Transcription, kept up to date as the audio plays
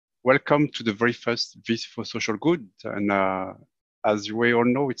Welcome to the very first Viz For Social Good. And as we all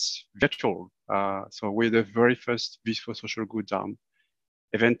know, it's virtual. So we're the very first Viz For Social Good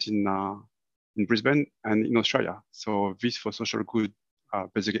event in Brisbane and in Australia. So Viz For Social Good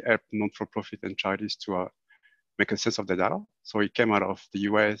basically help non-for-profit and charities to make a sense of the data. So it came out of the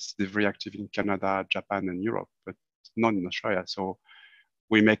US, they're very active in Canada, Japan, and Europe, but not in Australia. So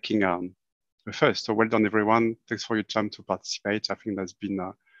we're making a first. So well done, everyone. Thanks for your time to participate. I think that's been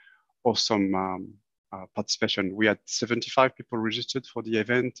awesome participation. We had 75 people registered for the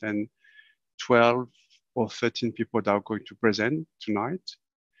event and 12 or 13 people that are going to present tonight.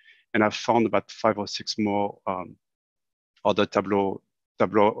 And I've found about 5 or 6 more other Tableau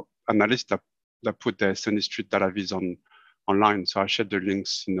analysts that put their Sunny Street data viz online. So I shared the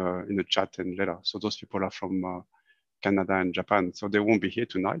links in the chat and later. So those people are from Canada and Japan. So they won't be here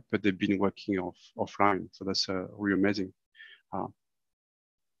tonight, but they've been working offline. So that's really amazing.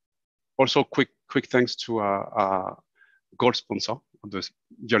 Also, quick thanks to our gold sponsor, the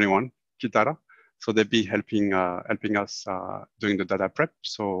only one, Kitara. So they'll be helping us doing the data prep.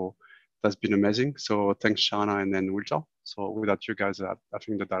 So that's been amazing. So thanks, Shana and then Wilter. So without you guys, I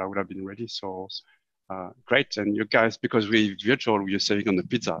think the data would have been ready. So great. And you guys, because we're virtual, we're saving on the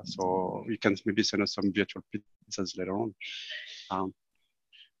pizza. So you can maybe send us some virtual pizzas later on.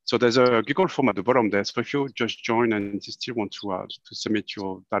 So there's a Google form at the bottom there. So if you just join and you still want to submit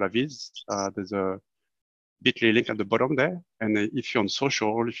your data viz, there's a bit.ly link at the bottom there. And if you're on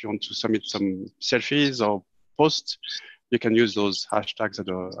social, if you want to submit some selfies or posts, you can use those hashtags at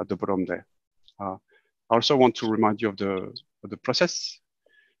the bottom there. I also want to remind you of the process.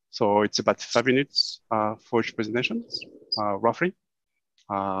 So it's about 5 minutes for each presentation, roughly.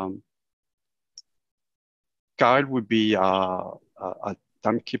 Kyle would be a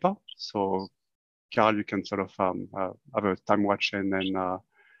timekeeper. So Carl, you can sort of have a time watch, and then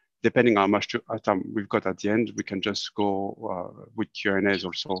depending on how much time we've got at the end, we can just go with Q&As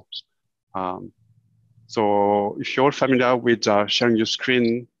also. So if you're all familiar with sharing your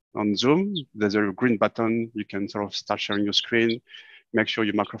screen on Zoom, there's a green button. You can sort of start sharing your screen, make sure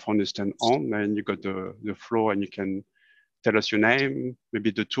your microphone is turned on, and you got the floor, and you can tell us your name,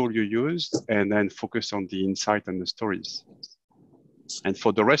 maybe the tool you used, and then focus on the insight and the stories. And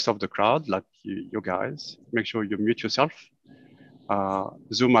for the rest of the crowd, like you guys, make sure you mute yourself.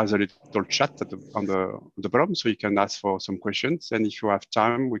 Zoom has a little chat on the bottom, so you can ask for some questions. And if you have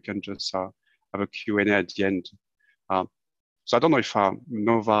time, we can just have a Q&A at the end. So I don't know if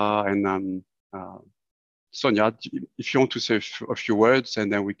Nova and Sonia, if you want to say a few words,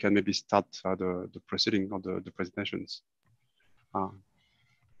 and then we can maybe start the proceeding of the presentations.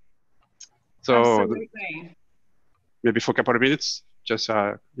 So maybe for a couple of minutes, just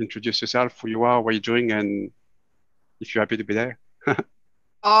introduce yourself, who you are, what you're doing, and if you're happy to be there.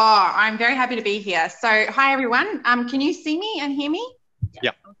 Oh, I'm very happy to be here. So hi, everyone. Can you see me and hear me?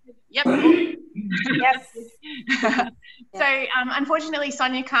 Yeah. Yep. Yes. So unfortunately,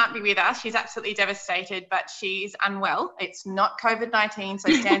 Sonia can't be with us. She's absolutely devastated, but she's unwell. It's not COVID-19,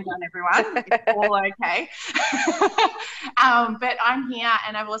 so stand down, everyone. It's all okay. But I'm here,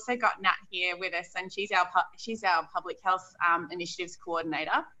 and I've also got Nat here with us, and she's our public health initiatives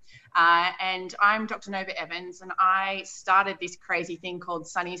coordinator. And I'm Dr. Nova Evans, and I started this crazy thing called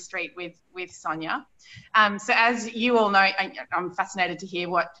Sunny Street with Sonia. So as you all know, I'm fascinated to hear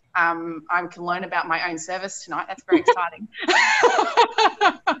what I can learn about my own service tonight. That's very exciting.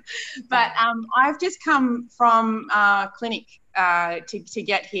 But I've just come from clinic to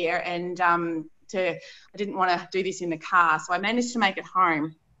get here, and I didn't want to do this in the car, so I managed to make it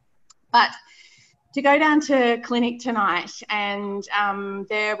home. But to go down to clinic tonight, and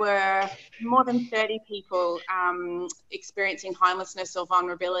there were more than 30 people experiencing homelessness or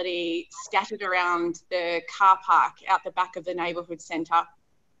vulnerability scattered around the car park out the back of the neighbourhood centre.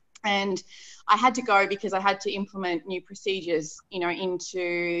 And I had to go because I had to implement new procedures,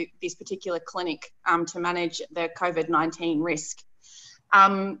 into this particular clinic to manage the COVID-19 risk.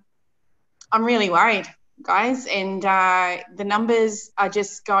 I'm really worried, guys, and the numbers are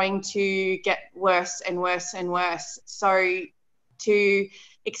just going to get worse and worse and worse. So to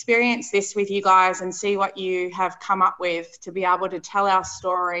experience this with you guys and see what you have come up with, to be able to tell our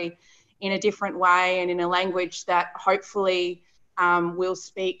story in a different way and in a language that hopefully will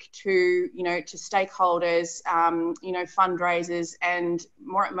speak to, to stakeholders, fundraisers, and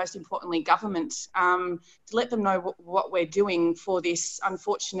most importantly, government, to let them know what we're doing for this,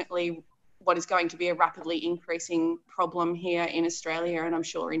 unfortunately, what is going to be a rapidly increasing problem here in Australia, and I'm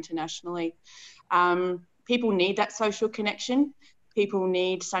sure internationally. People need that social connection. People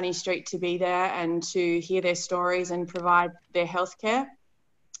need Sunny Street to be there and to hear their stories and provide their healthcare.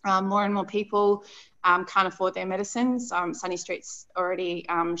 More and more people can't afford their medicines. Sunny Street's already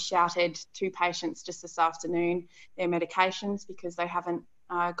shouted to patients just this afternoon their medications because they haven't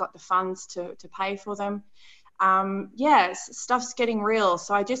got the funds to pay for them. Stuff's getting real.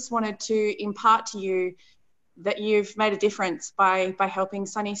 So I just wanted to impart to you that you've made a difference by helping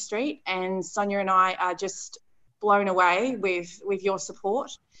Sunny Street, and Sonia and I are just blown away with your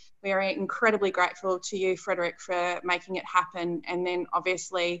support. We are incredibly grateful to you, Frederick, for making it happen. And then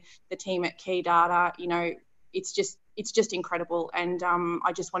obviously the team at Key Data, you know, it's just incredible. And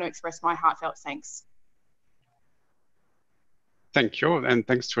I just want to express my heartfelt thanks. Thank you. And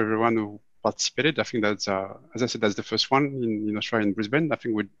thanks to everyone who participated. I think that's, as I said, that's the first one in Australia, in Brisbane. I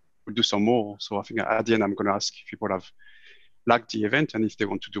think we'll do some more. So I think at the end, I'm going to ask if people have liked the event and if they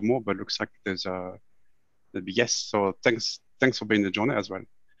want to do more, but looks like there'll be yes. So thanks for being the journey as well.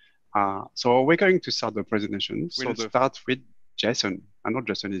 So we're going to start the presentation. We'll start with Jason. I know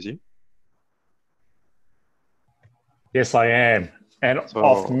Jason is here. Yes, I am. And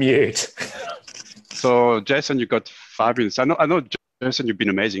off mute. So Jason, you got 5 minutes. I know, Jason, you've been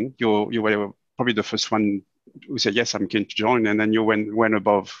amazing. You were probably the first one who said, yes, I'm keen to join. And then you went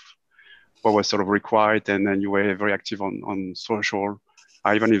above what was sort of required. And then you were very active on social.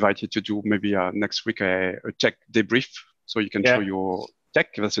 I even invited you to do maybe next week a tech debrief so you can show your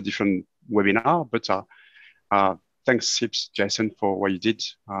tech. That's a different webinar, but thanks heaps, Jason, for what you did.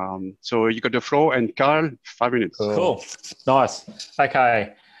 So you got the floor, and Carl, 5 minutes. Cool. Nice.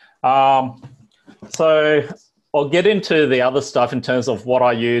 Okay. So I'll get into the other stuff in terms of what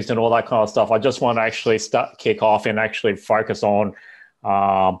I used and all that kind of stuff. I just want to actually kick off and actually focus on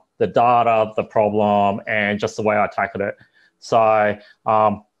the data, the problem, and just the way I tackled it. So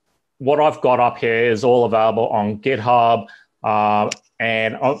what I've got up here is all available on GitHub.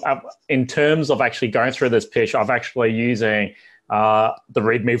 And in terms of actually going through this pitch, I'm actually using the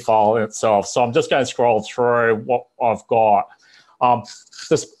README file itself. So I'm just going to scroll through what I've got.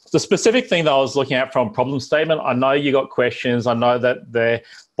 The specific thing that I was looking at from problem statement, I know you got questions. I know that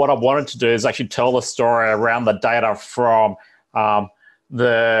what I wanted to do is actually tell the story around the data from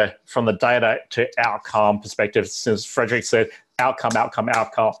the data to outcome perspective, since Frederick said outcome.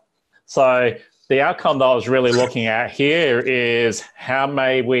 So the outcome that I was really looking at here is how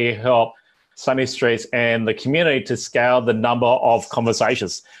may we help Sunny Streets and the community to scale the number of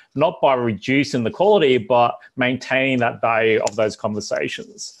conversations, not by reducing the quality, but maintaining that value of those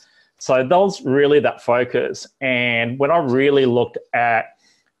conversations. So that was really that focus. And when I really looked at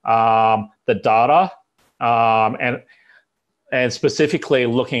the data and specifically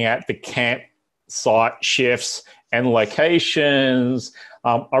looking at the campsite shifts and locations,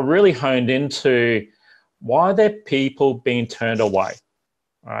 I really honed into why are there people being turned away.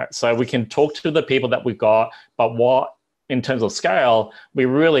 All right, so we can talk to the people that we got, but what, in terms of scale, we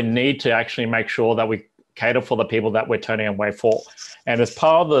really need to actually make sure that we cater for the people that we're turning away for. And as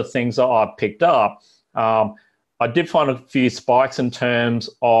part of the things that I picked up, I did find a few spikes in terms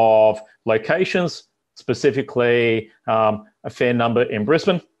of locations, specifically a fair number in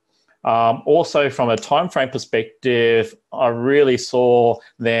Brisbane. Also, from a time frame perspective, I really saw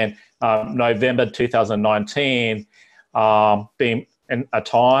then November 2019 being a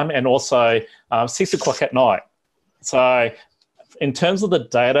time, and also 6 o'clock at night. So in terms of the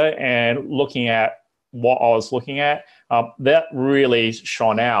data and looking at what I was looking at, that really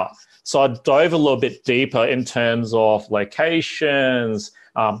shone out. So I dove a little bit deeper in terms of locations,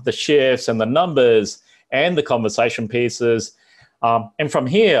 the shifts and the numbers and the conversation pieces. And from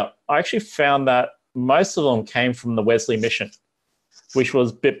here, I actually found that most of them came from the Wesley mission, which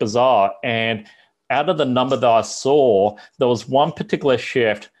was a bit bizarre. And out of the number that I saw, there was one particular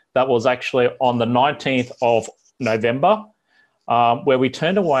shift that was actually on the 19th of November, where we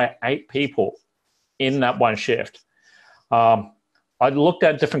turned away 8 people in that one shift. I looked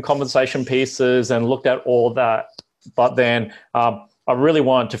at different conversation pieces and looked at all that, but then I really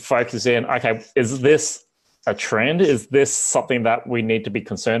wanted to focus in, okay, is this a trend? Is this something that we need to be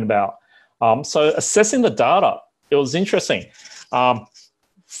concerned about? So assessing the data, it was interesting.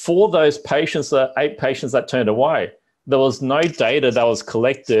 For those patients, the 8 patients that turned away, there was no data that was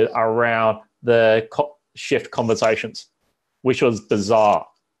collected around the shift conversations, which was bizarre.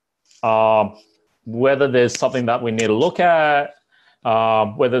 Whether there's something that we need to look at,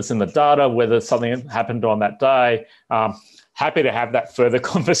 whether it's in the data, whether something happened on that day, happy to have that further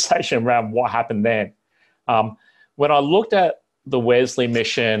conversation around what happened then. When I looked at the Wesley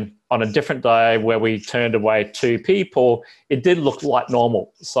mission on a different day where we turned away 2 people, it did look like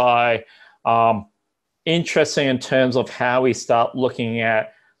normal. So interesting in terms of how we start looking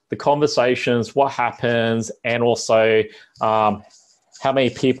at the conversations, what happens, and also how many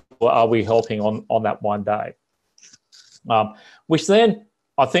people are we helping on that one day? Which then,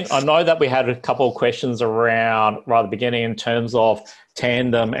 I know that we had a couple of questions around right at the beginning in terms of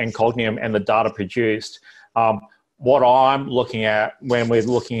Tandem and Cognium and the data produced. What I'm looking at when we're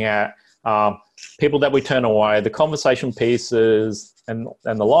looking at people that we turn away, the conversation pieces and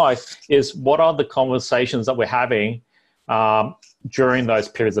the like, is what are the conversations that we're having during those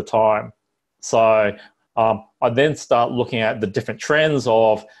periods of time. So I then start looking at the different trends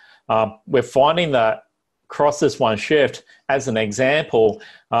of, we're finding that across this one shift, as an example,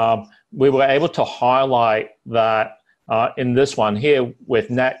 we were able to highlight that in this one here with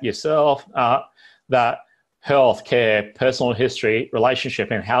Nat yourself, that health, care, personal history, relationship,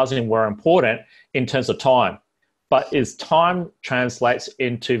 and housing were important in terms of time. But is time translates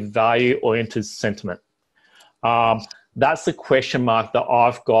into value or into sentiment? That's the question mark that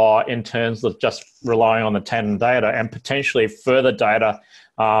I've got in terms of just relying on the Tandem data and potentially further data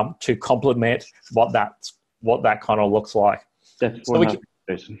to complement what that kind of looks like. That's 4.5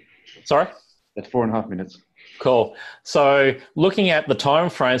 minutes. Sorry? That's 4.5 minutes. Cool. So looking at the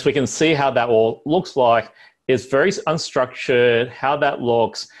time frames, we can see how that all looks like. It's very unstructured, how that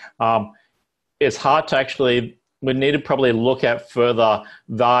looks. It's hard to actually, we need to probably look at further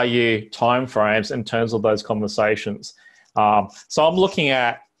value timeframes in terms of those conversations. So I'm looking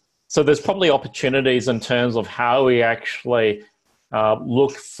at, so there's probably opportunities in terms of how we actually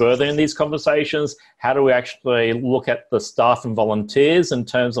look further in these conversations. How do we actually look at the staff and volunteers in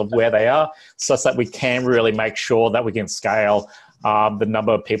terms of where they are, such that we can really make sure that we can scale the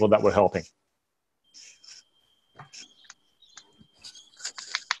number of people that we're helping.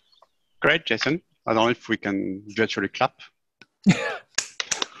 Great, Jason. I don't know if we can virtually clap.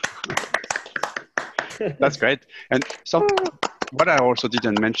 That's great. And so what I also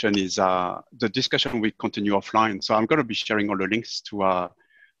didn't mention is the discussion we continue offline. So I'm going to be sharing all the links to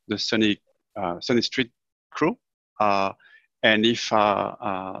the Sunny Street crew. And if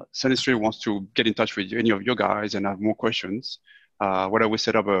Sunny Street wants to get in touch with any of you guys and have more questions, whether we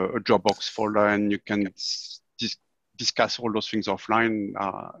set up a Dropbox folder and you can discuss all those things offline,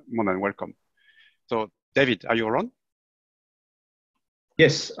 more than welcome. So David, are you around?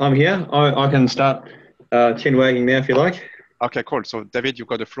 Yes, I'm here. I can start chin wagging now if you like. Okay, cool. So David, you've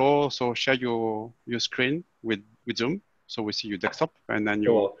got the floor. So share your screen with Zoom. So we see your desktop, and then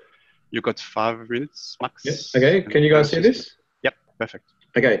you got 5 minutes max. Yes. Okay. Can you guys see this? Yep. Perfect.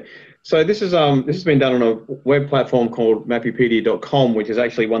 Okay. So this has been done on a web platform called Mappepedia.com, which is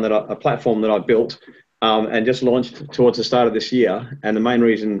actually a platform that I built and just launched towards the start of this year. And the main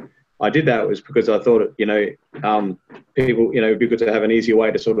reason I did that was because I thought, people, it'd be good to have an easier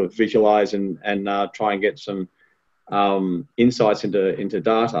way to sort of visualize and try and get some insights into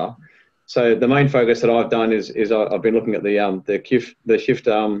data. So the main focus that I've done is I've been looking at the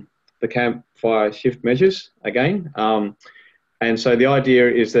campfire shift measures again. And so the idea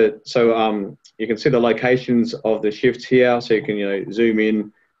is that, you can see the locations of the shifts here. So you can, zoom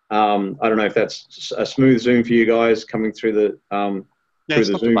in. I don't know if that's a smooth zoom for you guys coming through the, yeah, it's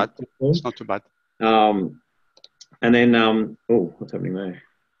not too bad. It's not too bad. And then, oh, what's happening there?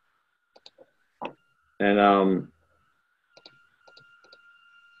 And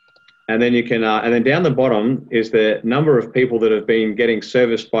then you can, and then down the bottom is the number of people that have been getting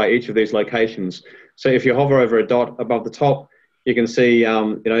serviced by each of these locations. So if you hover over a dot above the top, you can see,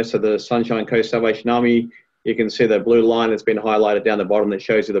 so the Sunshine Coast Salvation Army, you can see the blue line that's been highlighted down the bottom that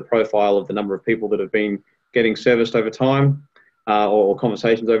shows you the profile of the number of people that have been getting serviced over time. Or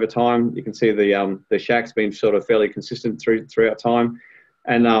conversations over time. You can see the shack's been sort of fairly consistent throughout time.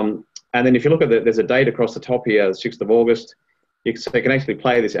 And then if you look at there's a date across the top here, the 6th of August, you can actually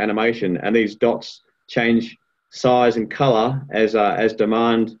play this animation, and these dots change size and color as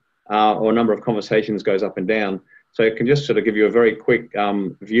demand or number of conversations goes up and down. So it can just sort of give you a very quick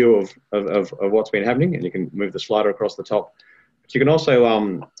view of what's been happening, and you can move the slider across the top. But you can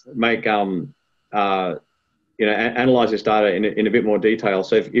also make analyze this data in a bit more detail.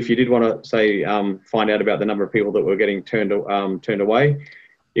 So if you did want to say find out about the number of people that were getting turned away,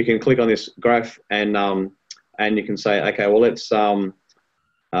 you can click on this graph and you can say, okay, well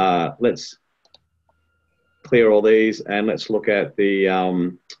let's clear all these and let's look at the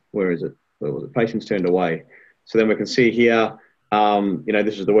where was it? Patients turned away. So then we can see here,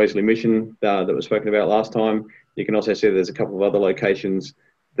 this is the Wesley mission that was spoken about last time. You can also see there's a couple of other locations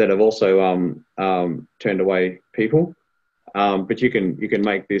that have also turned away people, but you can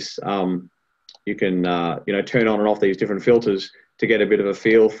make this turn on and off these different filters to get a bit of a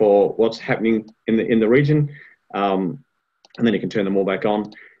feel for what's happening in the region, and then you can turn them all back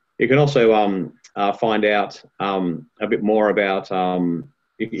on. You can also find out a bit more about,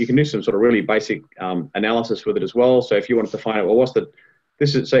 you can do some sort of really basic analysis with it as well. So if you wanted to find out, well,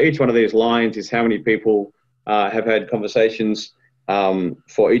 so each one of these lines is how many people have had conversations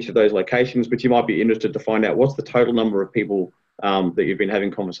for each of those locations, but you might be interested to find out what's the total number of people that you've been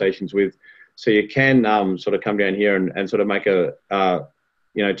having conversations with. So you can sort of come down here and sort of make a,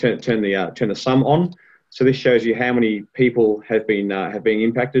 turn the sum on. So this shows you how many people have been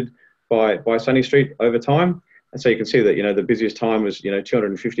impacted by Sunny Street over time. And so you can see that, the busiest time was,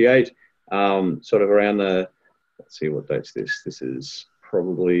 258, sort of around let's see what date's this. This is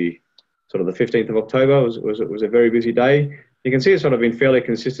probably sort of the 15th of October was a very busy day. You can see it's sort of been fairly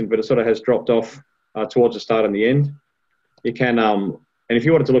consistent, but it sort of has dropped off towards the start and the end. You can, and if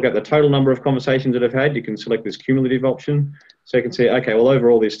you wanted to look at the total number of conversations that I've had, you can select this cumulative option. So you can see, okay, well,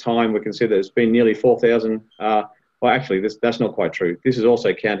 over all this time, we can see that there's been nearly 4,000. Well, actually, that's not quite true. This is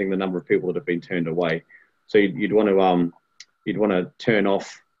also counting the number of people that have been turned away. So you'd want to turn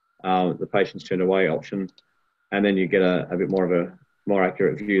off the patients turned away option, and then you get a bit more of a more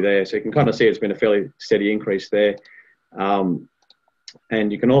accurate view there. So you can kind of see it's been a fairly steady increase there.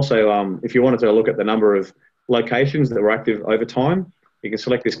 And you can also, if you wanted to look at the number of locations that were active over time, you can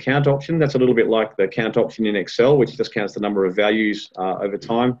select this count option. That's a little bit like the count option in Excel, which just counts the number of values over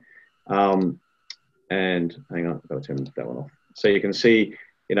time. And hang on, I've got to turn that one off. So you can see,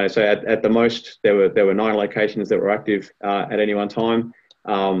 so at the most, there were 9 locations that were active at any one time.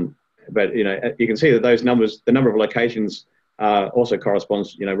 But, you can see that those numbers, the number of locations also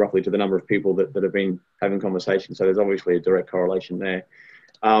corresponds, roughly to the number of people that have been having conversations. So there's obviously a direct correlation there.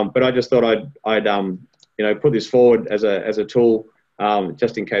 But I just thought I'd put this forward as a tool,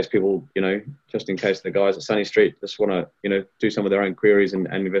 just in case people, just in case the guys at Sunny Street just want to, do some of their own queries and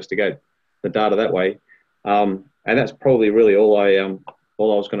investigate the data that way. And that's probably really all I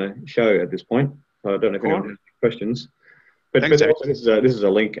was going to show at this point. So I don't know if anyone has questions. But also this is a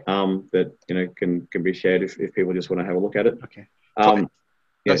link that can be shared if people just want to have a look at it. Okay.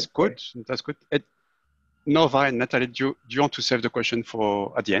 That's good. That's good. Nova and Natalie, do you want to save the question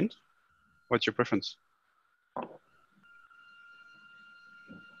for at the end? What's your preference?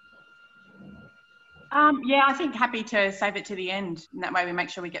 Yeah, I think happy to save it to the end. And that way we make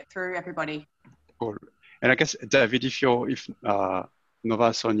sure we get through everybody. Cool. And I guess, David, if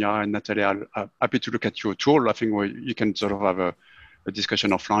Nova, Sonia, and Natalie are happy to look at your tool, I think you can sort of have a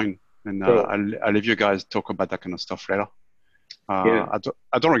discussion offline, and I'll leave you guys talk about that kind of stuff later. I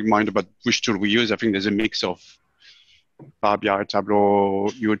don't really mind about which tool we use. I think there's a mix of Power BI, Tableau,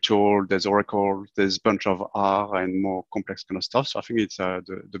 your tool, there's Oracle, there's a bunch of R and more complex kind of stuff. So I think it's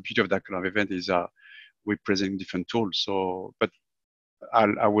the beauty of that kind of event is we're presenting different tools. So, but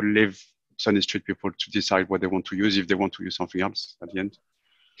I will leave Sunny Street people to decide what they want to use, if they want to use something else at the end.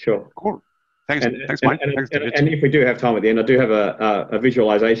 Sure. Cool. Thanks, Mike. And if we do have time at the end, I do have a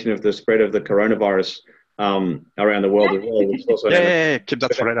visualization of the spread of the coronavirus around the world as well. Which also keep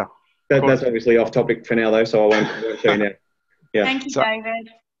that for later. That's obviously off topic for now, though, so I won't show you now. Yeah. Thank you, David.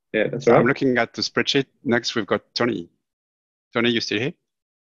 Yeah, that's all right. I'm looking at the spreadsheet. Next, we've got Tony. Tony, you still here?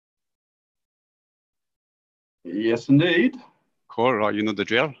 Yes, indeed. Cool. You know the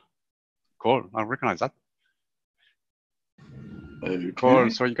drill. Cool. I recognize that. Okay. Cool.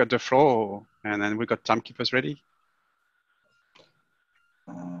 So you got the floor, and then we got timekeepers ready.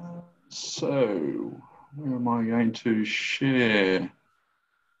 So where am I going to share?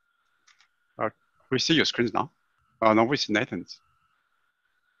 We see your screens now. Oh, no, we see Nathan's.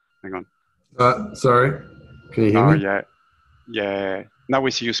 Hang on. Sorry. Can you hear me? Oh, yeah. Now we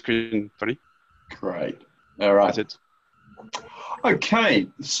see your screen, Tony. Great. All right. That's it. Okay.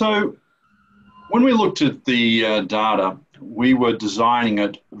 So when we looked at the data, we were designing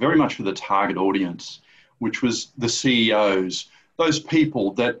it very much for the target audience, which was the CEOs, those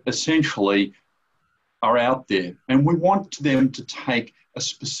people that essentially are out there. And we want them to take a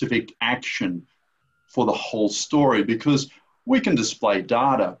specific action for the whole story, because we can display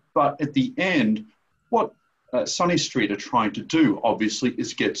data, but at the end, what Sunny Street are trying to do, obviously,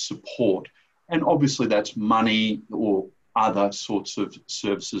 is get support. And obviously that's money or other sorts of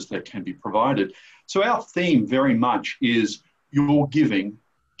services that can be provided. So our theme very much is your giving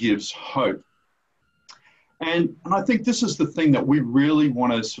gives hope. And I think this is the thing that we really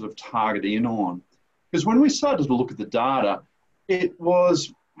want to sort of target in on. Because when we started to look at the data, it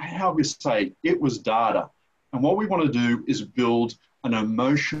was, how we say, it was data. And what we want to do is build an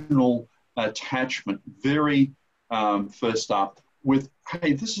emotional attachment very first up with,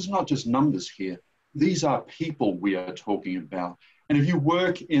 hey, this is not just numbers here. These are people we are talking about. And if you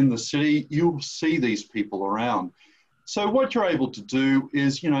work in the city, you'll see these people around. So what you're able to do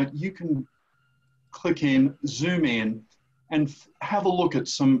is, you can click in, zoom in, and have a look at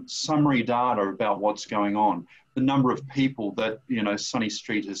some summary data about what's going on. The number of people that, you know, Sunny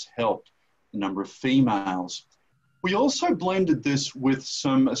Street has helped, the number of females. We also blended this with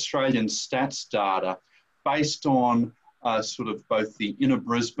some Australian stats data based on sort of both the inner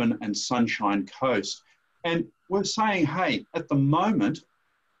Brisbane and Sunshine Coast. And we're saying, hey, at the moment,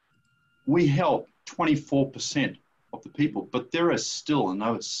 we help 24% of the people, but there are still, I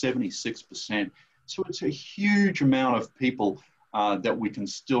know it's 76%. So it's a huge amount of people that we can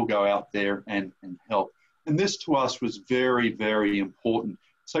still go out there and help. And this to us was very, very important.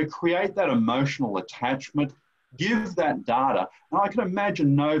 So create that emotional attachment, give that data. And I can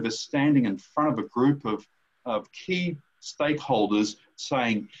imagine Nova standing in front of a group of key stakeholders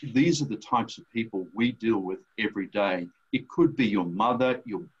saying, these are the types of people we deal with every day. It could be your mother,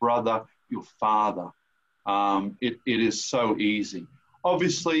 your brother, your father. It is so easy.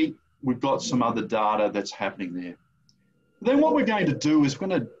 Obviously, we've got some other data that's happening there. Then what we're going to do is we're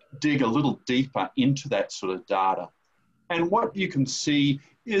going to dig a little deeper into that sort of data. And what you can see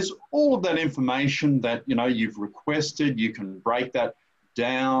is all of that information that, you know, you've requested. You can break that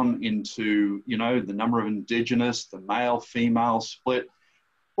down into, you know, the number of Indigenous, the male-female split.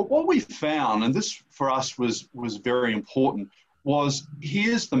 But what we found, and this for us was very important, was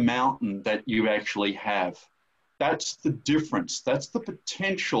here's the mountain that you actually have. That's the difference. That's the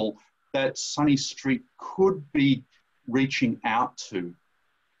potential that Sunny Street could be reaching out to.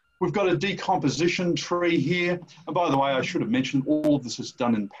 We've got a decomposition tree here. And by the way, I should have mentioned all of this is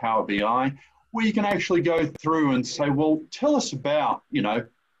done in Power BI, where you can actually go through and say, well, tell us about, you know,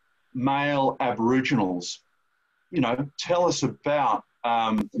 male Aboriginals. You know, tell us about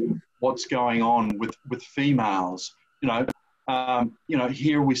what's going on with females. You know,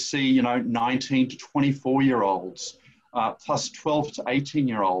 here we see, you know, 19 to 24-year-olds, plus 12 to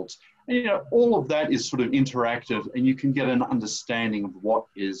 18-year-olds. And, you know, all of that is sort of interactive, and you can get an understanding of what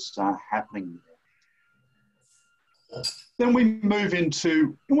is happening there. Then we move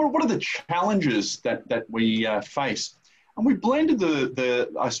into what are the challenges that we face, and we blended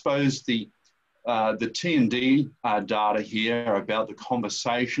I suppose the T&D data here about the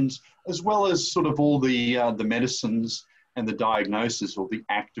conversations, as well as sort of all the medicines and the diagnosis or the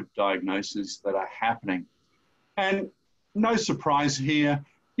active diagnoses that are happening. And no surprise here,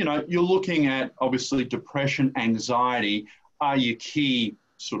 you know, you're looking at obviously depression, anxiety are your key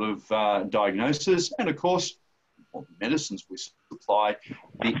sort of diagnoses, and of course, well, the medicines we supply,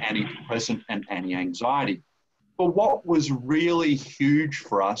 the antidepressant and anti-anxiety. But what was really huge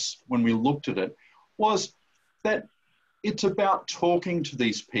for us when we looked at it was that it's about talking to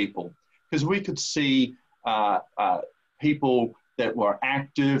these people, because we could see people that were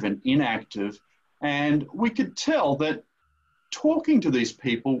active and inactive, and we could tell that talking to these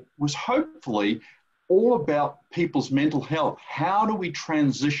people was hopefully all about people's mental health. How do we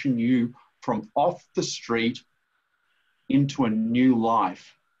transition you from off the street into a new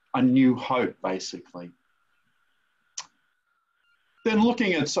life, a new hope, basically? Then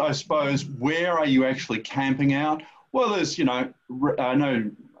looking at, I suppose, where are you actually camping out? Well, there's, you know, no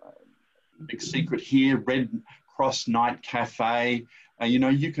big secret here, Red Cross Night Cafe. You know,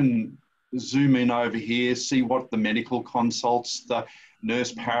 you can zoom in over here, see what the medical consults, the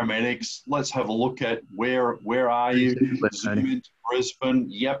nurse paramedics. Let's have a look at where are you? Zoom into Brisbane.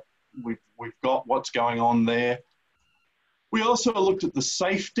 Yep, we've got what's going on there. We also looked at the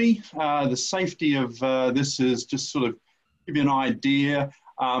safety. The safety of this is just sort of give you an idea.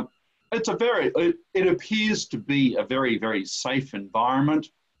 It appears to be a very, very safe environment,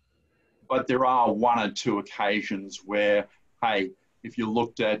 but there are one or two occasions where, hey, if you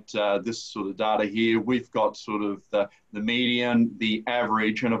looked at this sort of data here, we've got sort of the median, the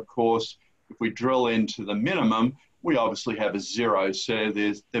average, and of course, if we drill into the minimum, we obviously have a 0. So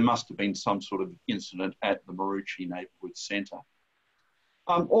there must have been some sort of incident at the Maroochy Neighbourhood Centre.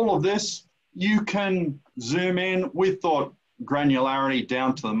 All of this, you can zoom in. We thought granularity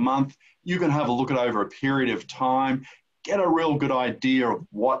down to the month. You can have a look at over a period of time, get a real good idea of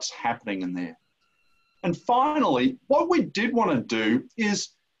what's happening in there. And finally, what we did want to do is,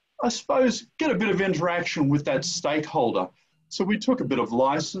 I suppose, get a bit of interaction with that stakeholder. So we took a bit of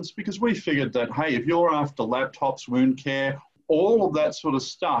license because we figured that, hey, if you're after laptops, wound care, all of that sort of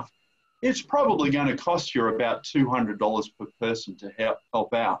stuff, it's probably going to cost you about $200 per person to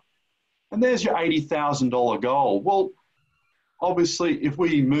help out. And there's your $80,000 goal. Well, obviously, if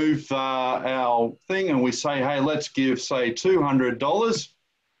we move our thing and we say, hey, let's give, say, $200,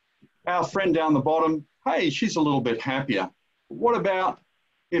 our friend down the bottom, hey, she's a little bit happier. What about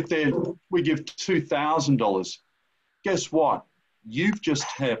if we give $2,000? Guess what? You've just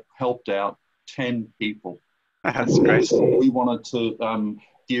helped out 10 people. That's great. That's what we wanted to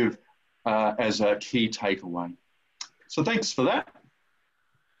give as a key takeaway. So thanks for that.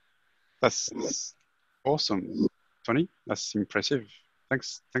 That's awesome, Tony. That's impressive.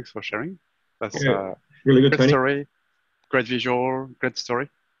 Thanks for sharing. That's really good, great Tony. story, great visual, great story.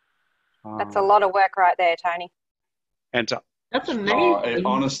 That's a lot of work right there, Tony. And That's amazing.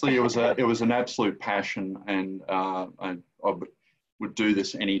 Honestly, it was an absolute passion, and I would do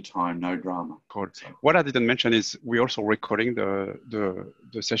this anytime, no drama. cool. What I didn't mention is we're also recording the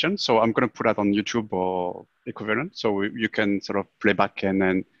session, so I'm going to put that on YouTube or equivalent, so you can sort of play back, and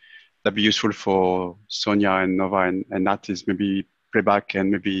then that'd be useful for Sonia and Nova and Nat is maybe play back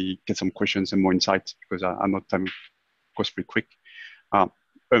and maybe get some questions and more insights, because I know time goes pretty quick.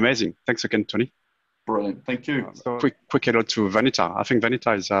 Amazing. Thanks again, Tony. Brilliant. Thank you. So quick hello to Vanita. I think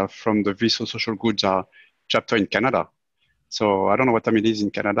Vanita is from the Viz For Social Good chapter in Canada. So I don't know what time it is in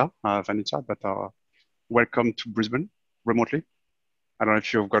Canada, Vanita, but welcome to Brisbane remotely. I don't know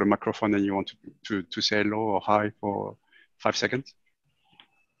if you've got a microphone and you want to say hello or hi for 5 seconds.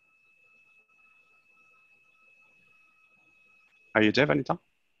 Are you there, Vanita?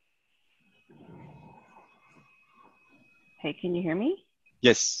 Hey, can you hear me?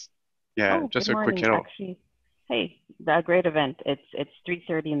 Yes. Yeah, just a quick hello. Actually, hey, a great event. It's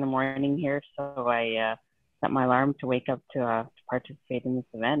 3:30 in the morning here, so I set my alarm to wake up to participate in this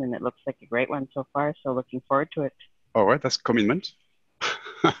event, and it looks like a great one so far. So looking forward to it. All right, that's commitment.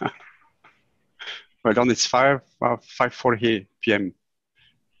 Well done. It's 5:40 p.m.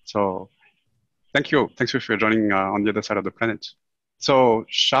 So thank you for joining on the other side of the planet. So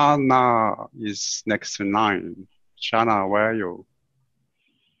Shana is next in line. Shana, where are you?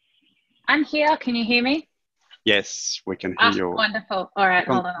 I'm here. Can you hear me? Yes, we can hear you. Wonderful. All right,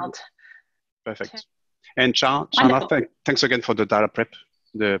 hold on. Perfect. And Shana, thanks again for the data prep,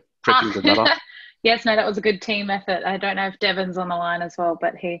 the prepping the data. Yes, no, that was a good team effort. I don't know if Devin's on the line as well,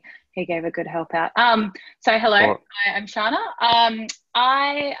 but he gave a good help out. So hello, I'm Shana.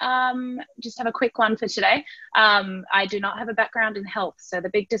 I just have a quick one for today. I do not have a background in health, so the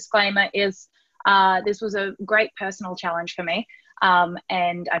big disclaimer is this was a great personal challenge for me.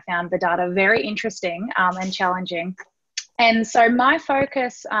 And I found the data very interesting and challenging. And so my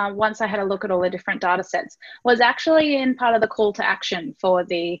focus, once I had a look at all the different data sets, was actually in part of the call to action for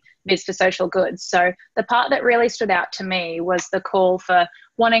the Viz For Social Good. So the part that really stood out to me was the call for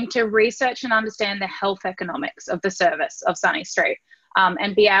wanting to research and understand the health economics of the service of Sunny Street,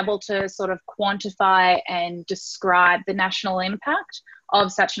 and be able to sort of quantify and describe the national impact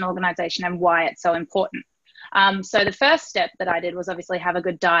of such an organisation and why it's so important. So the first step that I did was obviously have a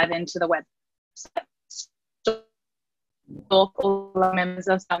good dive into the website. All the members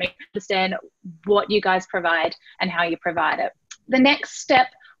of Sunny, understand what you guys provide and how you provide it. The next step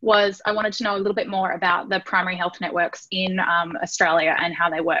was I wanted to know a little bit more about the primary health networks in Australia and how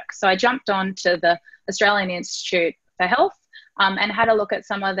they work. So I jumped on to the Australian Institute for Health and had a look at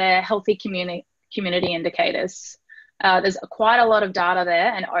some of their healthy community indicators. There's quite a lot of data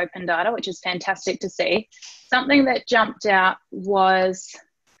there and open data, which is fantastic to see. Something that jumped out was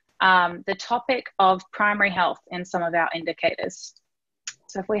the topic of primary health in some of our indicators.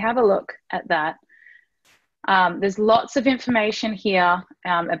 So if we have a look at that, there's lots of information here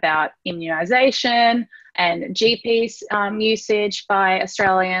about immunisation and GP usage by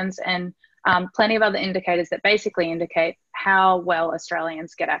Australians, and plenty of other indicators that basically indicate how well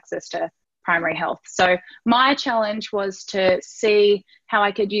Australians get access to primary health. So my challenge was to see how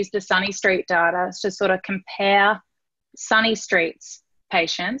I could use the Sunny Street data to sort of compare Sunny Street's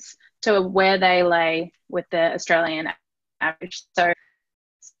patients to where they lay with the Australian average. So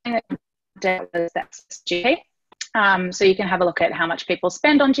that was GP. So you can have a look at how much people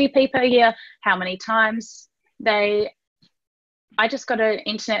spend on GP per year, how many times I just got an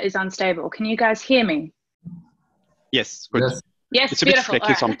internet is unstable. Can you guys hear me? Yes, good. Yes, it's a beautiful. bit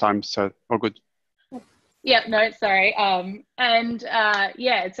flaky sometimes, so all good. Yeah, no, sorry.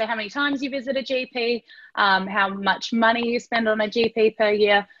 Yeah, so how many times you visit a GP, how much money you spend on a GP per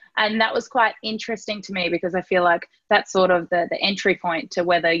year. And that was quite interesting to me because I feel like that's sort of the entry point to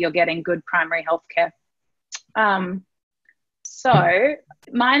whether you're getting good primary health care. So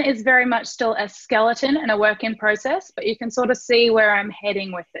mine is very much still a skeleton and a work in process, but you can sort of see where I'm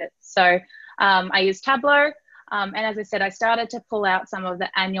heading with it. So I use Tableau. And as I said, I started to pull out some of the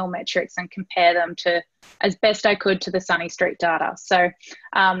annual metrics and compare them to, as best I could, to the Sunny Street data. So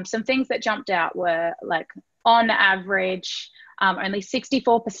some things that jumped out were like, on average, only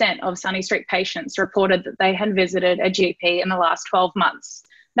 64% of Sunny Street patients reported that they had visited a GP in the last 12 months.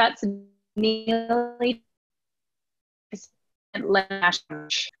 That's nearly less.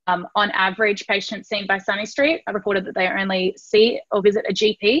 On average, patients seen by Sunny Street are reported that they only see or visit a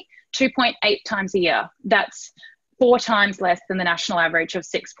GP 2.8 times a year. That's 4 times less than the national average of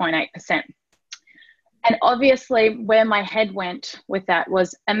 6.8%. And obviously where my head went with that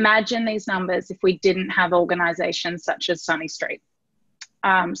was, imagine these numbers if we didn't have organisations such as Sunny Street.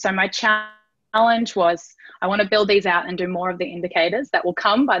 So my challenge was, I want to build these out and do more of the indicators that will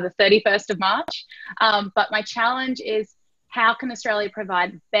come by the 31st of March. But my challenge is, how can Australia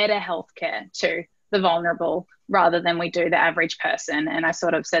provide better healthcare to the vulnerable rather than we do the average person? And I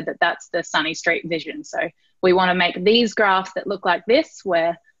sort of said that that's the Sunny Street vision. So we want to make these graphs that look like this,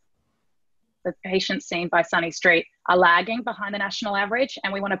 where the patients seen by Sunny Street are lagging behind the national average,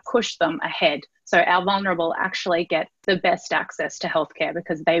 and we want to push them ahead. So our vulnerable actually get the best access to healthcare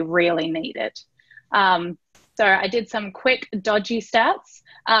because they really need it. So I did some quick dodgy stats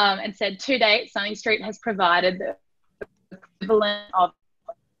and said, to date, Sunny Street has provided the equivalent of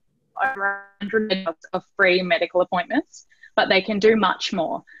over 100 of free medical appointments, but they can do much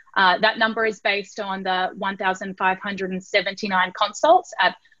more. That number is based on the 1,579 consults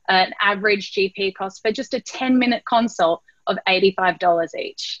at an average GP cost for just a 10-minute consult of $85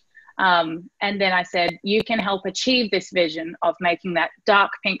 each. And then I said, you can help achieve this vision of making that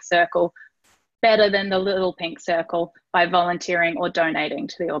dark pink circle better than the little pink circle by volunteering or donating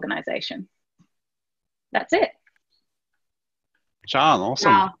to the organisation. That's it. John,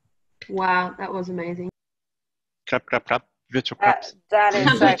 awesome. Wow. Wow, that was amazing. Clap, clap, clap. Virtual claps. That is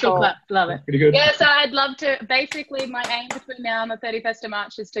so Virtual cool. clap. Love it. Pretty good. Yeah, so I'd love to, basically my aim between now and the 31st of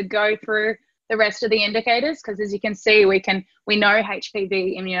March is to go through the rest of the indicators, because as you can see, we know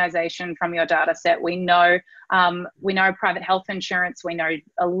HPV immunisation from your data set. We know private health insurance. We know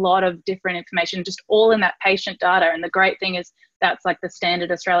a lot of different information, just all in that patient data. And the great thing is that's like the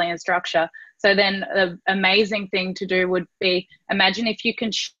standard Australian structure. So then the amazing thing to do would be, imagine if you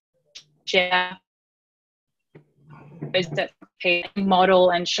can share that model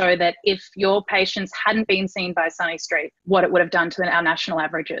and show that if your patients hadn't been seen by Sunny Street, what it would have done to our national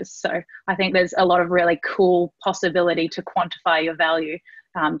averages. So I think there's a lot of really cool possibility to quantify your value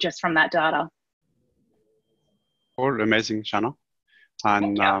just from that data. All amazing, Shanna.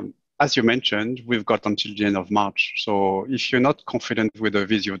 And as you mentioned, we've got until the end of March. So if you're not confident with the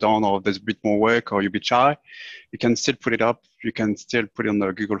Viz you've done, or there's a bit more work, or you're a bit shy, you can still put it up. You can still put it on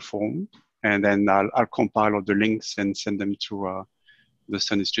the Google form. And then I'll compile all the links and send them to the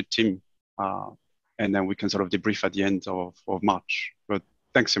Sunny Street team. And then we can sort of debrief at the end of March. But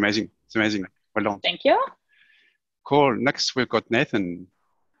thanks, amazing. It's amazing. Well done. Thank you. Cool. Next, we've got Nathan.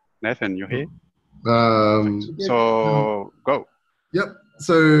 Nathan, you're here? So go. Yep.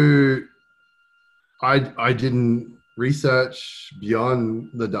 So I didn't research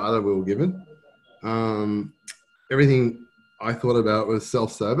beyond the data we were given. Everything I thought about was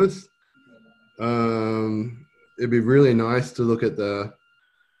self-service. It'd be really nice to look at the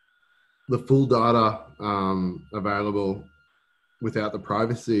full data available without the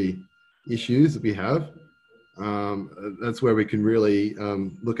privacy issues that we have. That's where we can really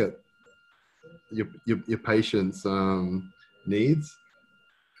look at your patient's needs.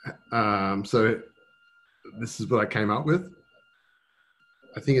 So this is what I came up with.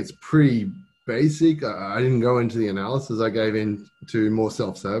 I think it's pretty basic. I didn't go into the analysis. I gave into more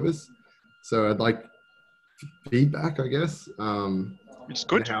self-service. So I'd like feedback, I guess. It's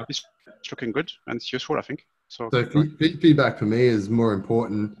good. It's looking good, and it's useful, I think. So feedback for me is more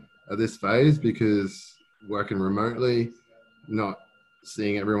important at this phase, because working remotely, not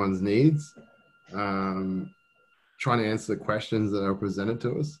seeing everyone's needs, trying to answer the questions that are presented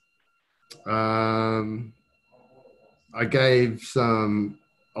to us. I gave some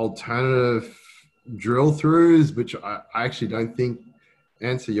alternative drill throughs, which I actually don't think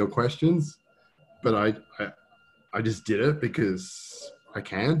answer your questions, but I just did it because I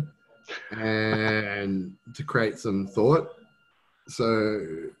can, and to create some thought.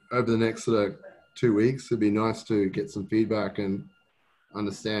 So over the next sort of 2 weeks, it'd be nice to get some feedback and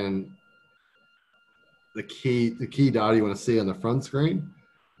understand the key data you want to see on the front screen,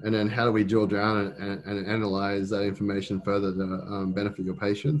 and then how do we drill down and analyze that information further to benefit your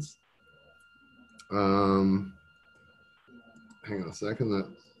patients. Hang on a second, that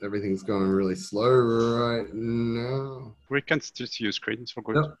everything's going really slow right now. We can still see your screen, it's all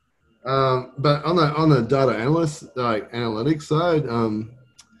good. Yep. But on the data analyst, like analytics side,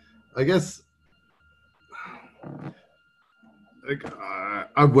 I guess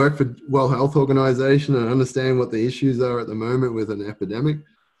I've worked for World Health Organization and understand what the issues are at the moment with an epidemic.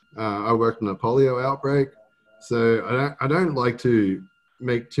 I worked on a polio outbreak, so I don't like to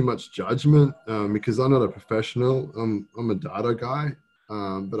make too much judgment because I'm not a professional. I'm a data guy,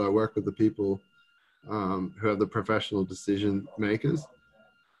 but I work with the people who are the professional decision makers.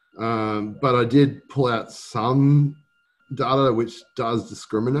 But I did pull out some data which does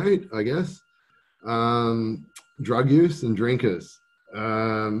discriminate, I guess. Drug use and drinkers.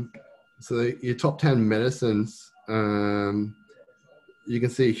 So your top 10 medicines, you can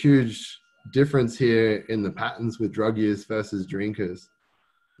see a huge difference here in the patterns with drug use versus drinkers.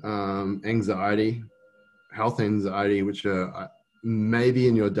 Anxiety, health anxiety, which are maybe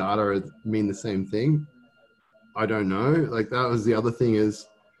in your data mean the same thing. I don't know. Like that was the other thing is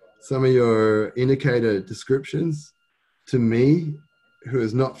some of your indicator descriptions to me, who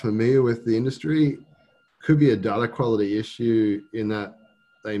is not familiar with the industry, could be a data quality issue in that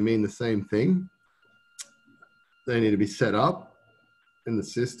they mean the same thing. They need to be set up in the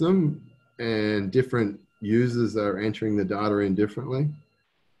system and different users are entering the data in differently.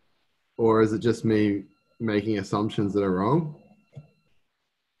 Or is it just me making assumptions that are wrong?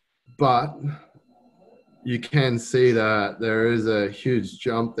 But you can see that there is a huge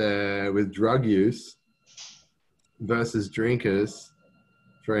jump there with drug use versus drinkers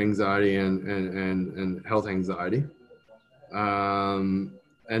for anxiety and health anxiety. And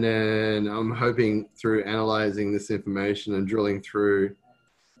then I'm hoping through analyzing this information and drilling through,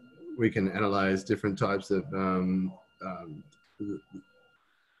 we can analyze different types of,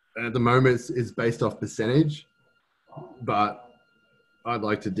 at the moment it's based off percentage, but I'd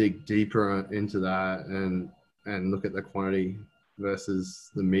like to dig deeper into that and look at the quantity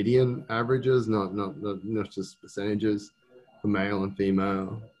versus the median averages, not just percentages for male and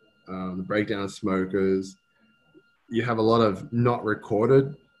female, the breakdown of smokers. You have a lot of not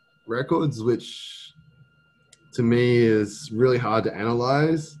recorded records, which to me is really hard to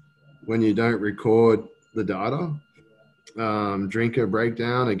analyze when you don't record the data. Drinker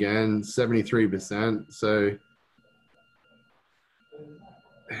breakdown, again, 73%. So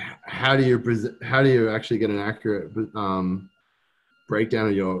how do you actually get an accurate breakdown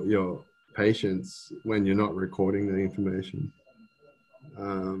of your patients when you're not recording the information?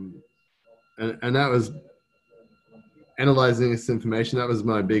 And that was analyzing this information. That was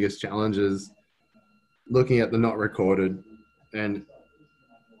my biggest challenge, is looking at the not recorded, and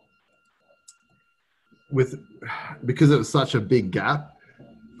because it was such a big gap,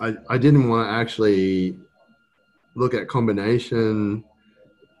 I didn't want to actually look at combination,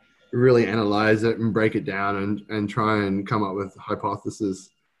 really analyze it and break it down and try and come up with hypotheses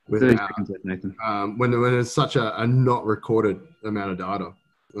without, when it's such a not recorded amount of data.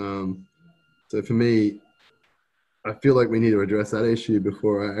 So for me, I feel like we need to address that issue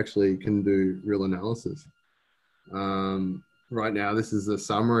before I actually can do real analysis. Right now, this is a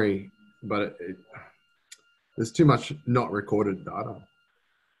summary, but there's too much not recorded data.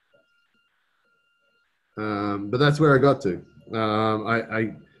 But that's where I got to.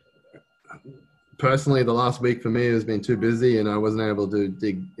 I personally, the last week for me has been too busy, and I wasn't able to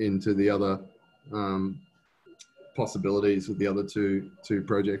dig into the other possibilities with the other two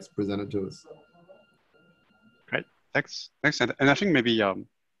projects presented to us. Great, thanks. And I think maybe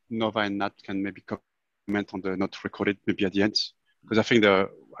Nova and Nat can maybe comment on the not recorded maybe at the end, because I think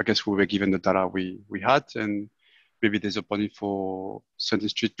I guess we were given the data we had, and maybe there's a point for Sun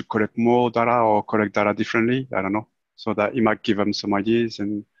Institute to collect more data or collect data differently. I don't know, so that it might give them some ideas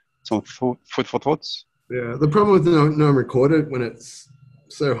and some food for thoughts. Yeah, the problem with no recorded, when it's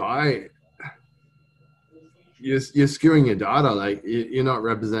so high, you're skewing your data. Like you're not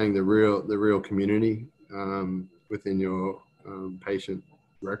representing the real community within your patient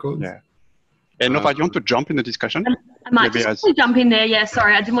records. Yeah. And Nova, do you want to jump in the discussion? I might just jump in there. Yeah,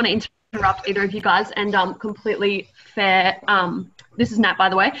 sorry, I didn't want to interrupt either of you guys. And completely fair. This is Nat, by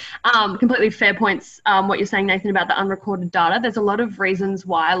the way. Completely fair points. What you're saying, Nathan, about the unrecorded data. There's a lot of reasons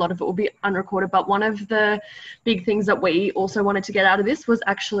why a lot of it will be unrecorded, but one of the big things that we also wanted to get out of this was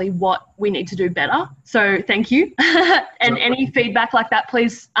actually what we need to do better. So thank you. And any feedback like that,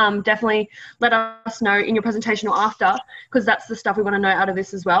 please definitely let us know in your presentation or after, because that's the stuff we want to know out of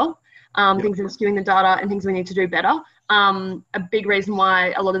this as well. Things that are skewing the data and things we need to do better. A big reason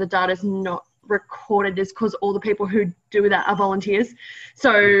why a lot of the data is not recorded is because all the people who do that are volunteers.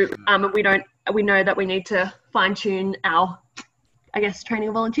 So we know that we need to fine tune our, I guess, training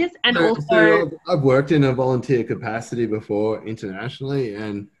of volunteers. And also I've worked in a volunteer capacity before internationally,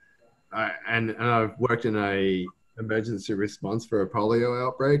 and I've worked in a emergency response for a polio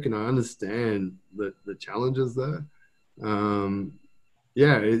outbreak, and I understand the challenges there.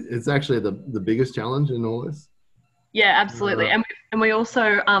 Yeah, it's actually the biggest challenge in all this. Yeah, absolutely. And we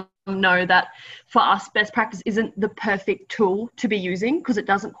also know that for us, best practice isn't the perfect tool to be using because it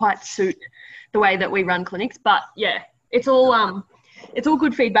doesn't quite suit the way that we run clinics. But yeah, it's all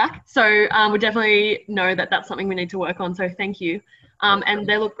good feedback. So we definitely know that that's something we need to work on. So thank you. And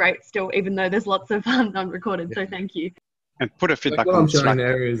they look great still, even though there's lots of unrecorded. So thank you. And put a feedback what on I'm showing Slack.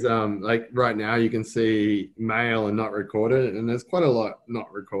 there is like right now you can see male and not recorded, and there's quite a lot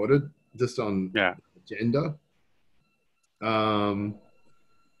not recorded just on gender.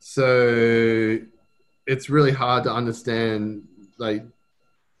 So it's really hard to understand, like,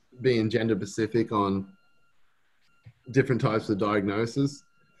 being gender specific on different types of diagnosis.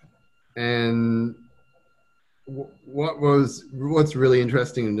 And what's really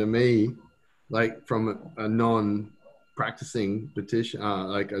interesting to me, like from a non-practicing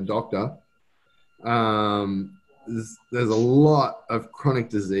like a doctor, there's a lot of chronic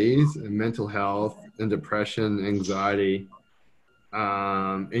disease and mental health and depression, anxiety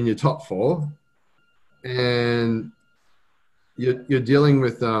in your top 4, and you're dealing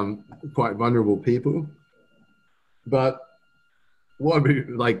with quite vulnerable people. But what would be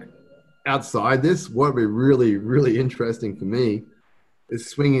like outside this, what would be really, really interesting for me is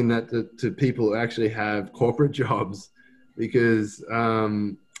swinging that to people who actually have corporate jobs, because I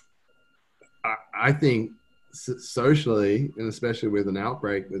think socially, and especially with an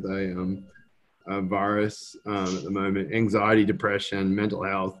outbreak with a virus at the moment, anxiety, depression, mental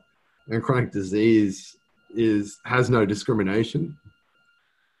health, and chronic disease has no discrimination.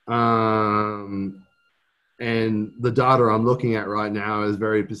 And the data I'm looking at right now is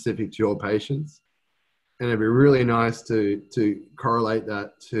very specific to your patients. And it'd be really nice to correlate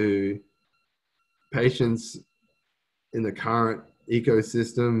that to patients in the current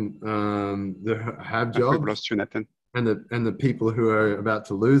ecosystem that have jobs. We've lost you, Nathan. And the people who are about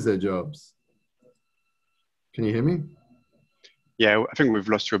to lose their jobs. Can you hear me? Yeah, I think we've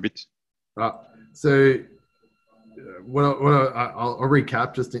lost you a bit. So I'll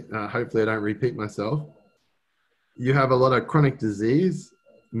recap, just hopefully I don't repeat myself. You have a lot of chronic disease,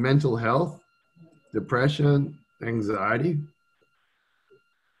 mental health, depression, anxiety.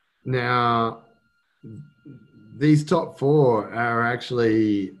 Now, these top 4 are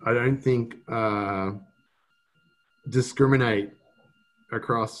actually, I don't think, discriminate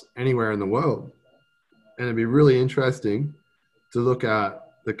across anywhere in the world. And it'd be really interesting to look at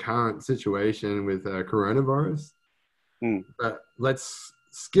the current situation with coronavirus. But let's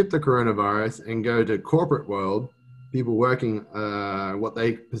skip the coronavirus and go to corporate world, people working what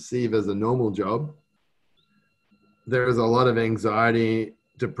they perceive as a normal job. There is a lot of anxiety,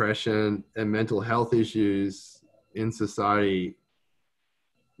 depression, and mental health issues in society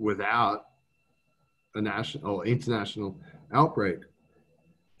without a national or international outbreak.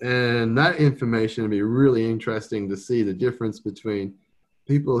 And that information would be really interesting to see the difference between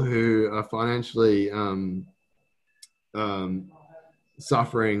people who are financially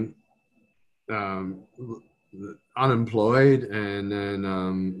suffering, unemployed, and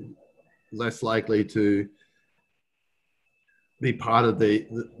then less likely to be part of the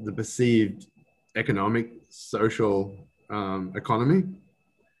perceived economic, social economy,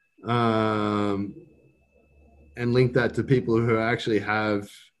 and link that to people who actually have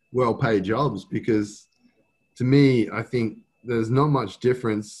well-paid jobs. Because to me, I think there's not much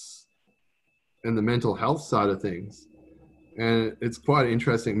difference in the mental health side of things. And it's quite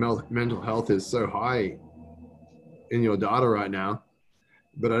interesting. Mental health is so high in your data right now,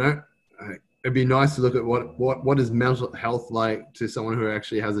 but it'd be nice to look at what is mental health like to someone who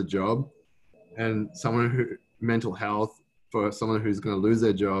actually has a job, and mental health for someone who's going to lose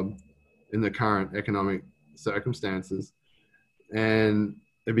their job in the current economic circumstances. And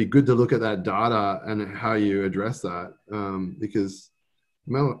it'd be good to look at that data and how you address that, because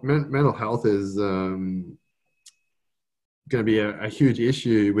mental health is going to be a huge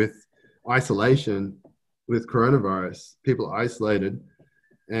issue with isolation, with coronavirus. People are isolated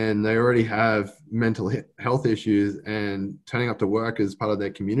and they already have mental health issues, and turning up to work is part of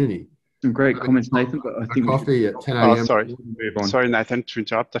their community. Some great comments, Nathan, but I think coffee at 10 a.m. Sorry, Nathan, to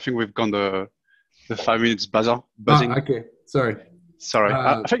interrupt. I think we've gone the 5 minutes buzzing. Okay, sorry.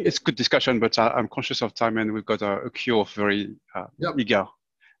 I think it's good discussion, but I'm conscious of time, and we've got a queue of very eager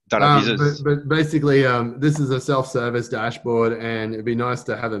data users. But basically, this is a self-service dashboard, and it'd be nice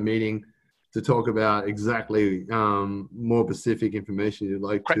to have a meeting to talk about exactly more specific information you'd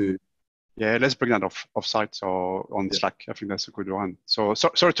like to. Yeah, let's bring that off site or on Slack. I think that's a good one. So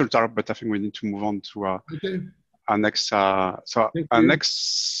sorry to interrupt, but I think we need to move on to our next.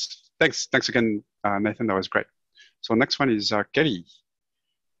 Thanks again, Nathan. That was great. So next one is Kelly.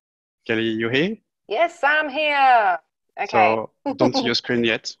 Kelly, you here? Yes, I'm here. Okay. So don't see your screen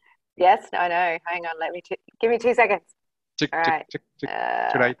yet. Yes, I know. Hang on, give me 2 seconds. Tick, All right. tick, tick,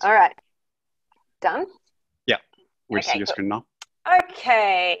 tick. Too late. All right. Done? Yeah, we'll Okay, see your cool. screen now.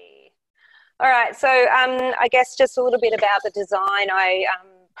 Okay. All right. So I guess just a little bit about the design. I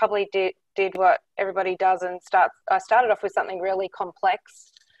probably did what everybody does and I started off with something really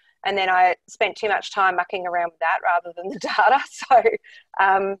complex, and then I spent too much time mucking around with that rather than the data. So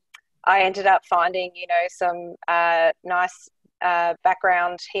I ended up finding, some nice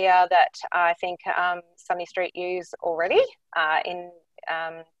background here that I think Sunny Street use already in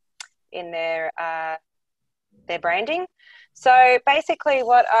their branding. So basically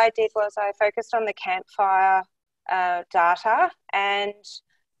what I did was I focused on the campfire data, and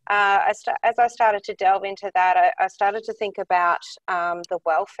as I started to delve into that, I started to think about the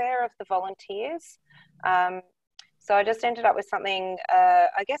welfare of the volunteers. So I just ended up with something,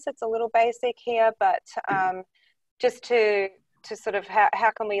 I guess it's a little basic here, but just to sort of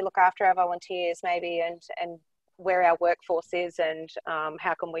how can we look after our volunteers maybe, and where our workforce is, and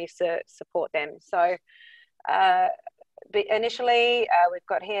how can we support them. So initially we've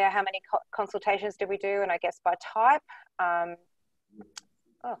got here how many consultations did we do, and I guess by type.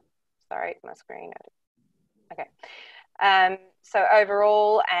 Oh, sorry, my screen. Okay. So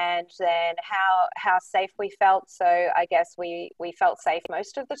overall, and then how safe we felt. So I guess we felt safe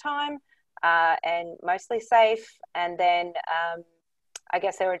most of the time, and mostly safe. And then I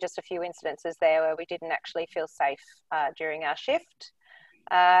guess there were just a few incidences there where we didn't actually feel safe during our shift.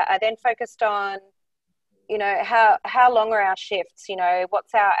 I then focused on, how long are our shifts?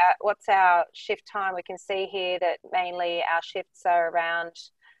 What's our shift time? We can see here that mainly our shifts are around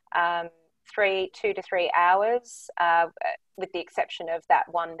 2 to 3 hours, with the exception of that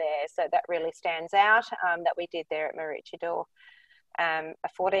one there. So that really stands out, that we did there at Maroochydore. A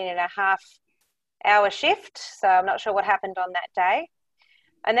 14.5-hour shift. So I'm not sure what happened on that day.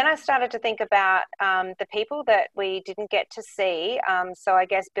 And then I started to think about the people that we didn't get to see. So I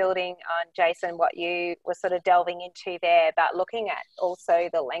guess building on, Jason, what you were sort of delving into there about looking at also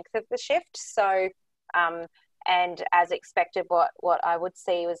the length of the shift. So, and as expected, what I would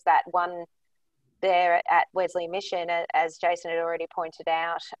see was that one there at Wesley Mission, as Jason had already pointed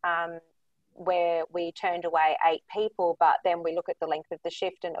out, where we turned away 8 people, but then we look at the length of the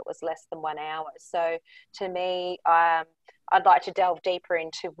shift and it was less than 1 hour. So to me, I'd like to delve deeper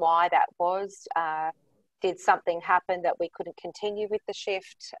into why that was. Did something happen that we couldn't continue with the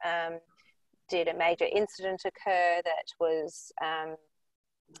shift? Did a major incident occur that was,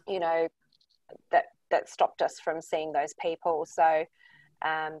 that stopped us from seeing those people? So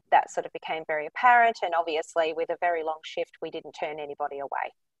that sort of became very apparent, and obviously with a very long shift, we didn't turn anybody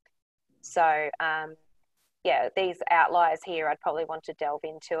away. So yeah, these outliers here, I'd probably want to delve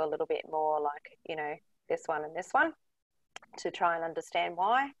into a little bit more, like, this one and this one, to try and understand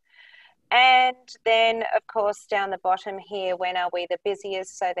why. And then, of course, down the bottom here, when are we the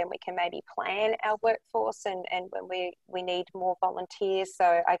busiest? So then we can maybe plan our workforce and when we need more volunteers.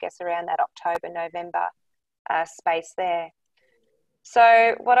 So I guess around that October, November space there.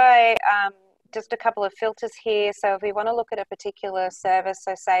 So what just a couple of filters here. So if we want to look at a particular service,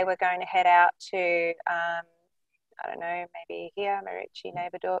 so say we're going to head out to, I don't know, maybe here, Marucci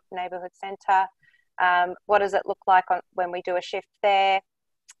Neighbourhood Centre. What does it look like when we do a shift there?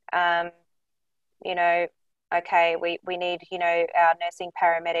 Okay, we need, our nursing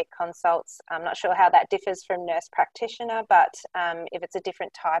paramedic consults. I'm not sure how that differs from nurse practitioner, but if it's a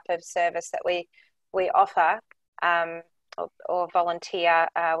different type of service that we offer, or volunteer,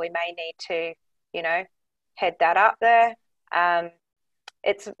 we may need to, head that up there.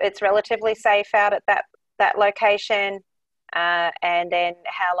 It's relatively safe out at that location. And then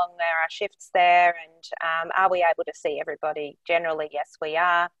how long are our shifts there, and are we able to see everybody? Generally, yes, we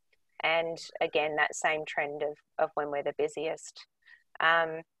are. And again, that same trend of when we're the busiest.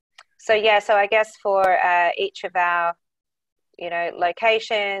 So I guess for each of our,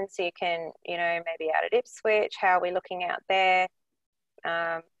 locations, you can, maybe out at Ipswich, how are we looking out there?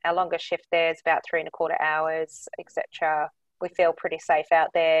 Our longest shift there is about 3.25 hours, etc. We feel pretty safe out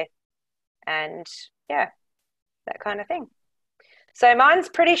there, and yeah, that kind of thing. So mine's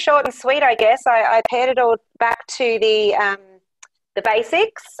pretty short and sweet, I guess. I paired it all back to the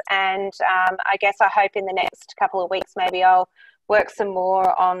basics, and I guess I hope in the next couple of weeks maybe I'll work some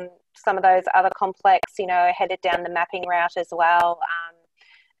more on some of those other complex, headed down the mapping route as well.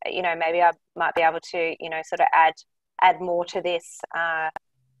 Maybe I might be able to, sort of add more to this.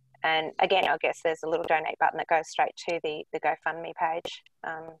 And again, I guess there's a little donate button that goes straight to the GoFundMe page,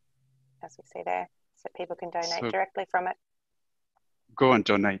 as we see there, so people can donate directly from it. Go and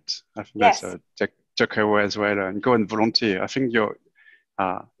donate. I think yes. That's a takeaway as well, and go and volunteer. I think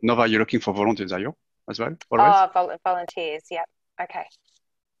Nova, you're looking for volunteers, are you, as well? Always? Oh, volunteers, yep. Okay.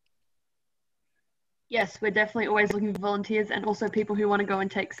 Yes, we're definitely always looking for volunteers and also people who want to go and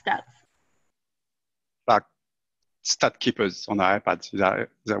take stats. Like stat keepers on the iPads, is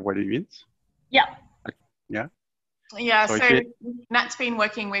that what it means? Yeah. Yeah. Yeah, so Nat's been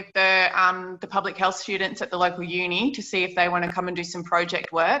working with the public health students at the local uni to see if they want to come and do some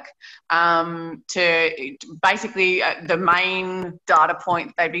project work. To basically, the main data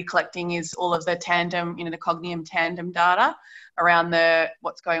point they'd be collecting is all of the tandem, the Cognium tandem data around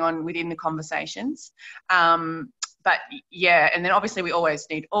what's going on within the conversations. But yeah, and then obviously we always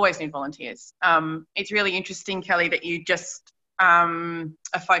need volunteers. It's really interesting, Kelly, that you just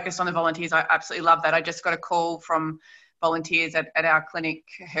a focus on the volunteers. I absolutely love that. I just got a call from volunteers at our clinic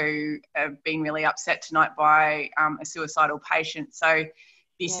who have been really upset tonight by a suicidal patient. So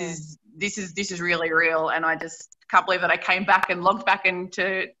this is really real, and I just can't believe that I came back and logged back in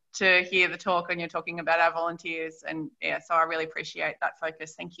to hear the talk, and you're talking about our volunteers. And yeah, so I really appreciate that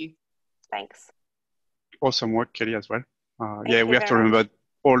focus. Thank you. Thanks. Awesome work, Kelly, as well. Yeah, we have to remember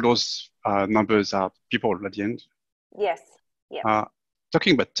all those numbers are people at the end. Yes. Yeah.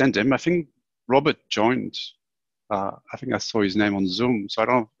 Talking about tandem, I think Robert joined. I think I saw his name on Zoom, so I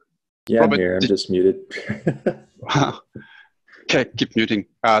don't. Yeah, Robert, I'm here. I'm just muted. Okay, keep muting.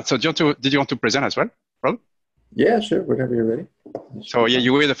 So did you want to present as well, Robert? Yeah, sure. Whenever you're ready. So yeah,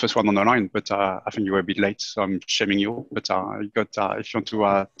 you were the first one on the line, but I think you were a bit late, so I'm shaming you. But you got if you want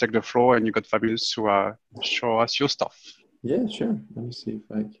to take the floor, and you got 5 minutes to show us your stuff. Yeah, sure. Let me see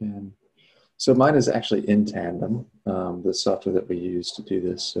if I can. So mine is actually in Tandem, the software that we use to do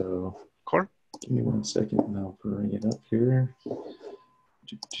this. So cool. Give me 1 second and I'll bring it up here.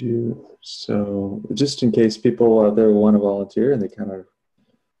 So just in case people out there want to volunteer and they kind of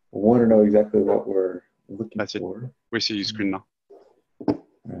want to know exactly what we're looking for. We see your screen now. All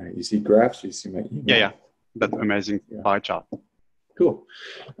right, you see graphs, you see my email. Yeah. That amazing pie chart. Cool.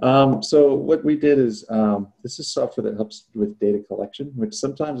 So what we did is, this is software that helps with data collection, which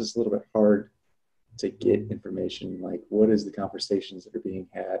sometimes is a little bit hard to get information, like what is the conversations that are being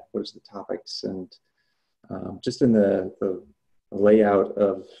had, what is the topics, and just in the layout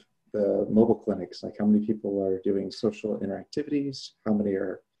of the mobile clinics, like how many people are doing social interactivities, how many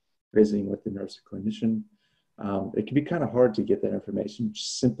are visiting with the nurse or clinician. It can be kind of hard to get that information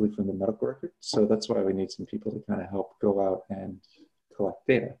just simply from the medical record. So that's why we need some people to kind of help go out and collect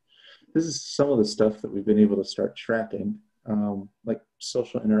data. This is some of the stuff that we've been able to start tracking, like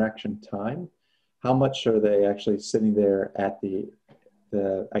social interaction time. How much are they actually sitting there at the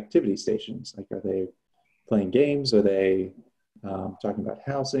activity stations? Like, are they playing games? Are they talking about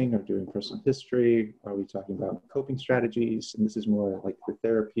housing or doing personal history? Are we talking about coping strategies? And this is more like the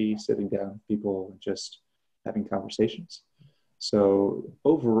therapy, sitting down with people and just having conversations. So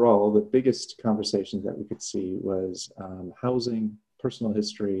overall, the biggest conversations that we could see was housing, personal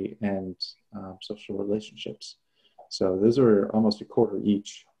history, and social relationships. So those are almost a quarter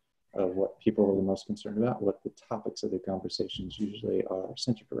each of what people are the most concerned about, what the topics of the conversations usually are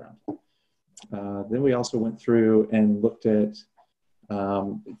centered around. Then we also went through and looked at,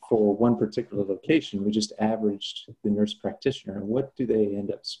 for one particular location, we just averaged the nurse practitioner and what do they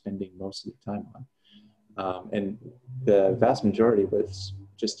end up spending most of the time on. And the vast majority was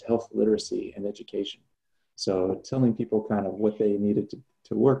just health literacy and education. So telling people kind of what they needed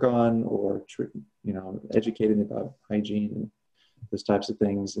to work on, or educating them about hygiene and those types of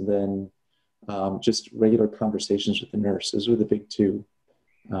things. And then just regular conversations with the nurse. Those were the big two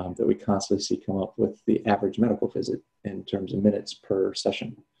that we constantly see come up with the average medical visit in terms of minutes per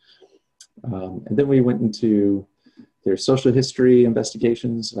session. And then we went into their social history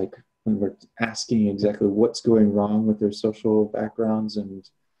investigations, like when we're asking exactly what's going wrong with their social backgrounds and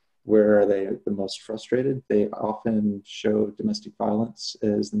where are they the most frustrated. They often show domestic violence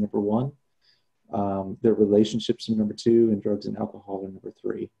as the number one. Their relationships are number two, and drugs and alcohol are number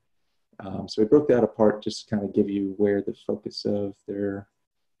three. So we broke that apart just to kind of give you where the focus of their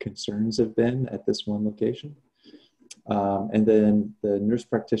concerns have been at this one location. And then the nurse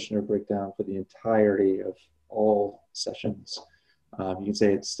practitioner breakdown for the entirety of all sessions. You can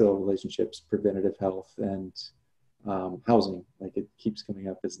say it's still relationships, preventative health, and housing. Like, it keeps coming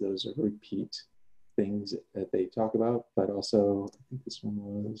up as those are repeat things that they talk about, but also I think this one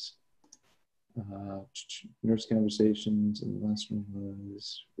was nurse conversations, and the last one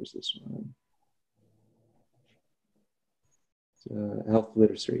where's this one? Health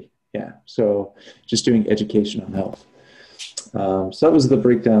literacy. Yeah, so just doing education on health. So that was the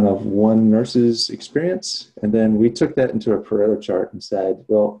breakdown of one nurse's experience. And then we took that into a Pareto chart and said,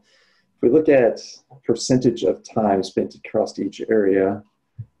 well, we look at percentage of time spent across each area,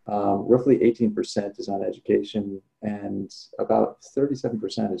 roughly 18% is on education, and about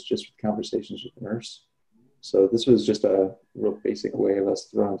 37% is just with conversations with the nurse. So this was just a real basic way of us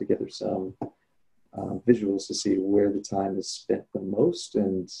throwing together some visuals to see where the time is spent the most.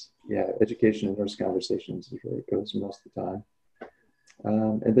 And yeah, education and nurse conversations is where it goes most of the time.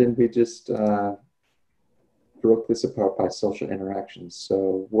 And then we just broke this apart by social interactions.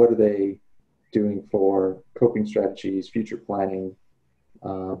 So what are they doing for coping strategies, future planning,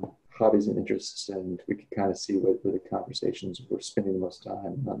 hobbies and interests, and we could kind of see where the conversations were spending the most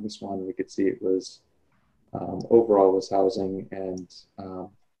time. On this one, we could see it was overall was housing and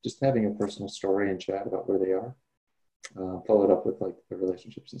just having a personal story and chat about where they are, followed up with like the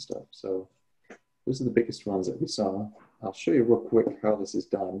relationships and stuff. So those are the biggest ones that we saw. I'll show you real quick how this is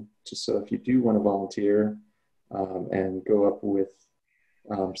done, just so if you do want to volunteer and go up with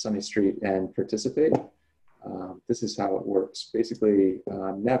Sunny Street and participate, this is how it works. Basically,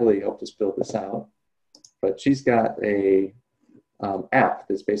 Natalie helped us build this out, but she's got a app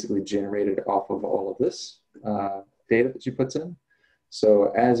that's basically generated off of all of this data that she puts in.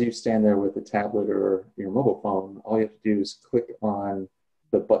 So as you stand there with a tablet or your mobile phone, all you have to do is click on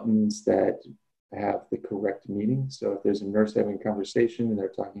the buttons that have the correct meaning. So if there's a nurse having a conversation and they're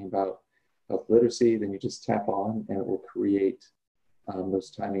talking about health literacy, then you just tap on and it will create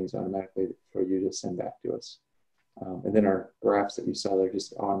those timings automatically for you to send back to us. And then our graphs that you saw there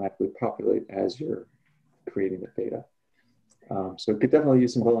just automatically populate as you're creating the data. So it could definitely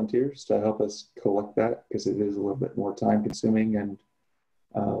use some volunteers to help us collect that, because it is a little bit more time consuming and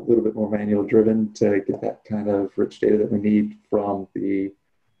a little bit more manual driven to get that kind of rich data that we need from the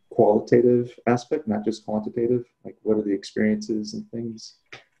qualitative aspect, not just quantitative, like what are the experiences and things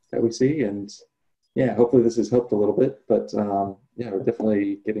that we see. And yeah, hopefully this has helped a little bit, but yeah, we're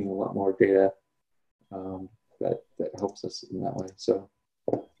definitely getting a lot more data that helps us in that way. So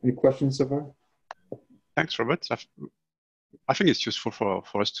any questions so far? Thanks, Robert. I think it's useful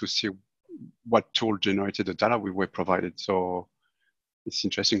for us to see what tool generated the data we were provided. So it's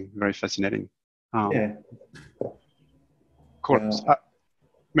interesting, very fascinating. Yeah. Cool.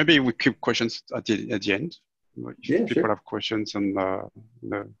 Maybe we keep questions at the end. If yeah, people sure. have questions on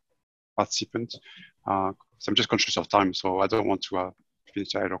the participants. So I'm just conscious of time, so I don't want to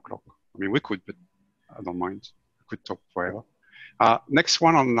finish at 8 o'clock. I mean, we could, but I don't mind. We could talk forever. Next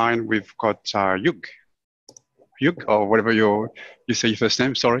one online, we've got Hugh, or whatever you say your first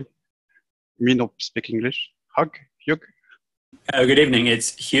name, sorry. Me not speak English. Hugh? Good evening,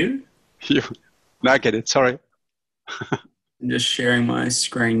 it's Hugh. Hugh. No, I get it, sorry. I'm just sharing my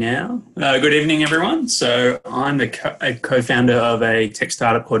screen now. Good evening, everyone. So I'm a co-founder of a tech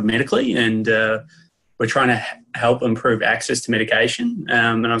startup called Medically, and we're trying to help improve access to medication.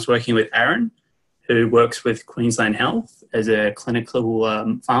 And I was working with Aaron, who works with Queensland Health as a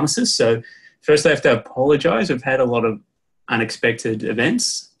clinical pharmacist. So first I have to apologise. We've had a lot of unexpected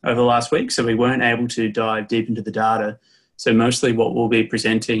events over the last week, so we weren't able to dive deep into the data. So mostly what we'll be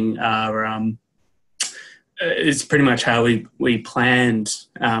presenting are it's pretty much how we planned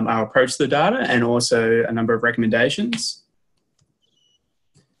our approach to the data, and also a number of recommendations.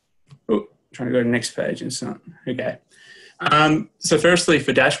 Oh, trying to go to the next page. It's not. Okay. So firstly,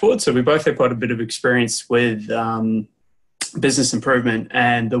 for dashboards, so we both have quite a bit of experience with business improvement,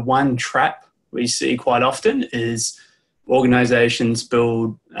 and the one trap we see quite often is organizations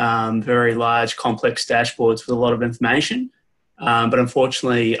build very large, complex dashboards with a lot of information. But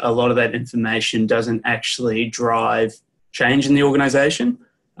unfortunately, a lot of that information doesn't actually drive change in the organization.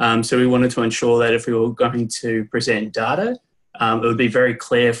 So we wanted to ensure that if we were going to present data, it would be very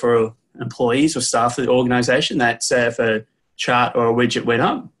clear for employees or staff of the organization that, say, if a chart or a widget went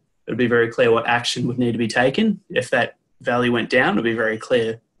up, it would be very clear what action would need to be taken. If that value went down, it would be very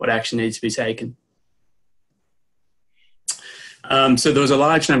clear what action needs to be taken. So there was a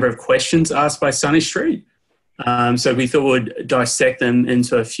large number of questions asked by Sunny Street. So we thought we'd dissect them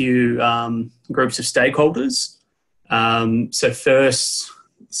into a few groups of stakeholders. So first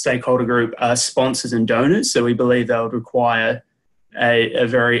stakeholder group are sponsors and donors. So we believe they would require a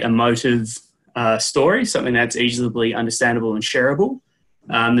very emotive story, something that's easily understandable and shareable.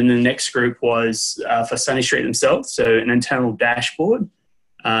 Then the next group was for Sunny Street themselves, so an internal dashboard.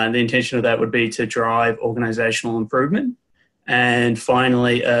 The intention of that would be to drive organisational improvement. And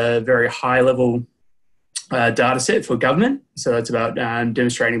finally, a very high-level data set for government. So it's about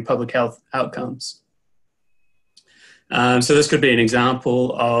demonstrating public health outcomes. So this could be an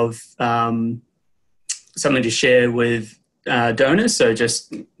example of something to share with donors. So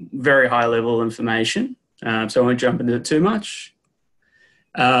just very high level information. So I won't jump into it too much.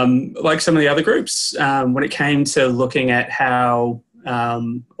 like some of the other groups, when it came to looking at how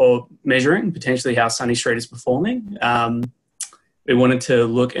or measuring potentially how Sunny Street is performing, we wanted to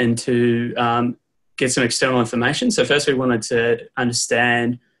look into get some external information. So first we wanted to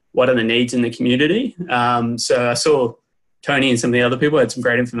understand what are the needs in the community. So I saw Tony and some of the other people had some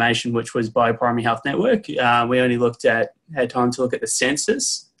great information, which was by Primary Health Network. We only had time to look at the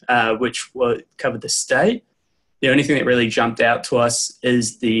census, which covered the state. The only thing that really jumped out to us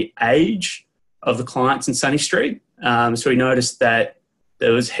is the age of the clients in Sunny Street. So we noticed that it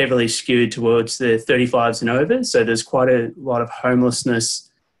was heavily skewed towards the 35s and over. So there's quite a lot of homelessness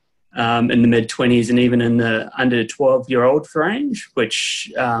in the mid-20s and even in the under 12-year-old range,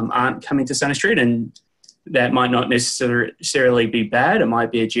 which aren't coming to Sunny Street. And that might not necessarily be bad. It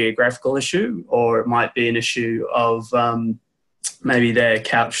might be a geographical issue, or it might be an issue of maybe they're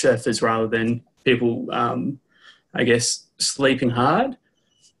couch surfers rather than people, I guess, sleeping hard.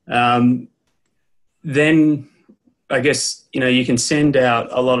 Then I guess, you can send out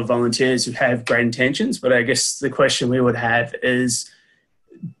a lot of volunteers who have great intentions, but I guess the question we would have is,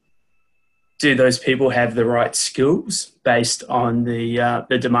 do those people have the right skills based on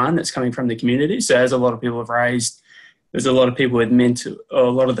the demand that's coming from the community? So as a lot of people have raised, there's a lot of people with a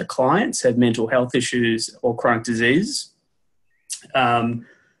lot of the clients have mental health issues or chronic disease.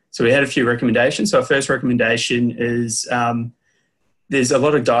 So we had a few recommendations. So our first recommendation is there's a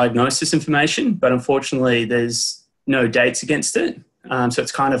lot of diagnosis information, but unfortunately there's no dates against it. So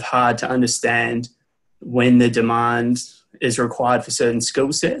it's kind of hard to understand when the demand is required for certain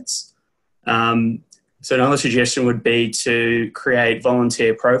skill sets. So another suggestion would be to create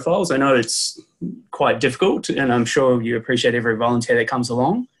volunteer profiles. I know it's quite difficult, and I'm sure you appreciate every volunteer that comes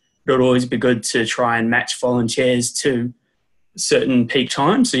along, but it would always be good to try and match volunteers to certain peak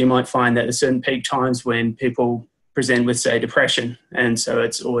times. So you might find that at certain peak times when people present with, say, depression, and so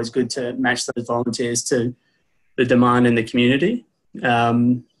it's always good to match those volunteers to the demand in the community.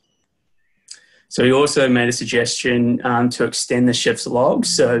 So we also made a suggestion to extend the shifts log.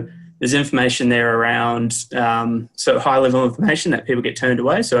 So there's information there around so high level information that people get turned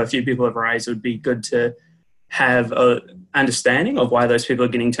away. So a few people have raised it would be good to have a understanding of why those people are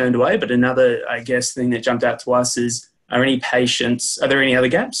getting turned away. But another, I guess, thing that jumped out to us is, are there any other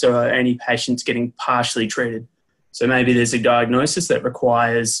gaps? So are any patients getting partially treated? So maybe there's a diagnosis that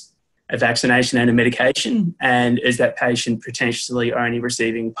requires a vaccination and a medication, and is that patient potentially only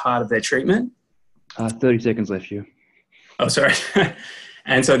receiving part of their treatment? 30 seconds left, Hugh. Oh, sorry.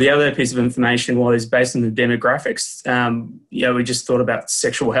 And so the other piece of information was based on the demographics. We just thought about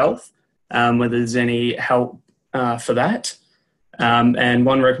sexual health, whether there's any help for that. And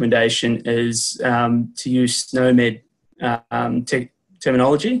one recommendation is to use SNOMED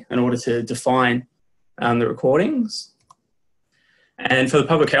terminology in order to define the recordings. And for the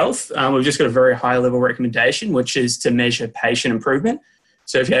public health, we've just got a very high level recommendation, which is to measure patient improvement.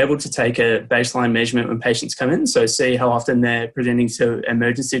 So if you're able to take a baseline measurement when patients come in, so see how often they're presenting to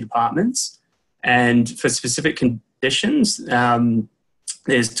emergency departments, and for specific conditions,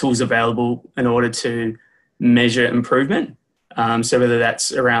 there's tools available in order to measure improvement. So whether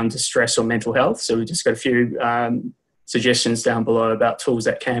that's around distress or mental health. So we've just got a few suggestions down below about tools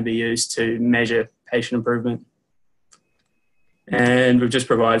that can be used to measure patient improvement. And we've just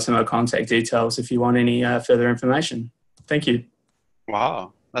provided some of our contact details if you want any further information. Thank you.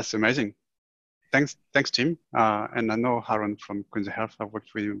 Wow, that's amazing. Thanks, Tim. And I know Haron from Queen's Health. I've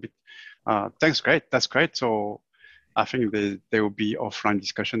worked with you a bit. Thanks, great. That's great. So I think there will be offline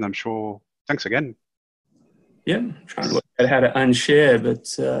discussion, I'm sure. Thanks again. Yeah, I'm trying to look at how to unshare,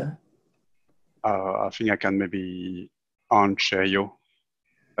 but... I think I can maybe unshare you.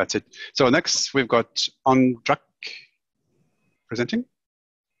 That's it. So next we've got Andrak presenting.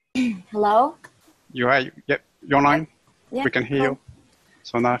 Hello? Yep, you're online. Yeah, we can hear you.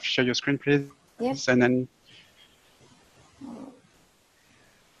 So now share your screen, please. Yes. And then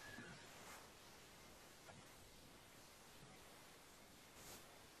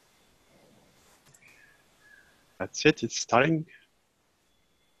that's it. It's starting.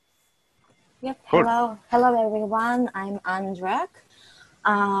 Yep. Cool. Hello everyone. I'm Andrak.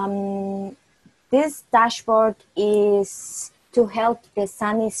 This dashboard is to help the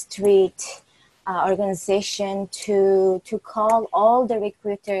Sunny Street organization to call all the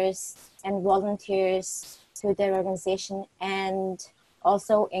recruiters and volunteers to their organization, and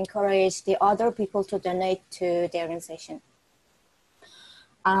also encourage the other people to donate to the organization.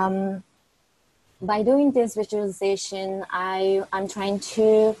 By doing this visualization, I'm trying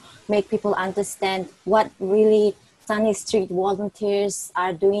to make people understand what really Sunny Street volunteers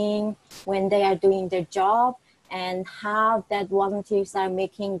are doing when they are doing their job, and how that volunteers are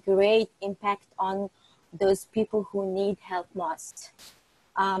making great impact on those people who need help most.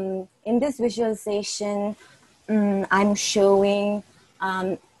 In this visualization, I'm showing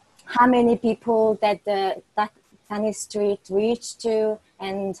how many people that that Sunny Street reached to,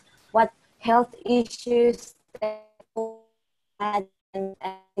 and what health issues that people had, and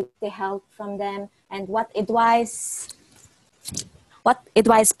the help from them, and what advice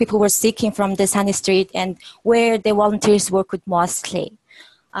people were seeking from the Sunny Street, and where the volunteers worked mostly.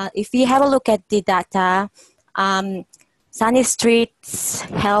 If we have a look at the data, Sunny Street's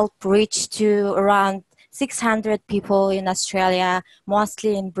help reached to around 600 people in Australia,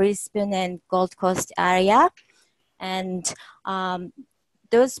 mostly in Brisbane and Gold Coast area. And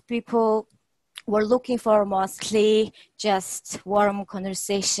those people were looking for mostly just warm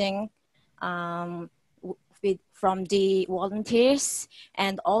conversation from the volunteers.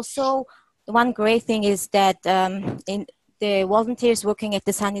 And also one great thing is that in the volunteers working at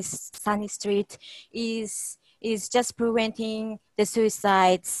the Sunny Street is just preventing the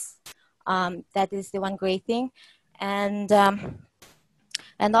suicides. That is the one great thing. And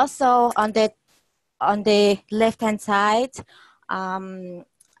also on the left-hand side,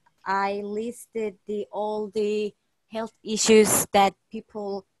 I listed all the health issues that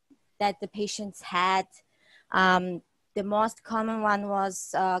the patients had. The most common one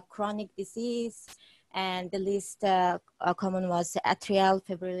was chronic disease, and the least common was atrial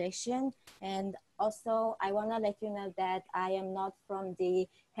fibrillation. And also, I want to let you know that I am not from the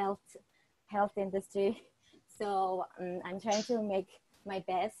health industry, so I'm trying to make my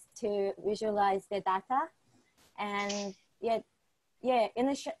best to visualize the data. And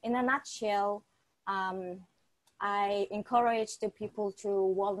in a nutshell, I encourage the people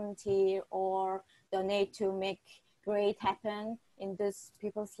to volunteer or donate to make great happen in those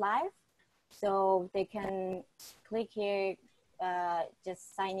people's life. So they can click here,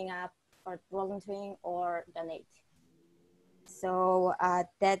 just signing up for volunteering or donate. So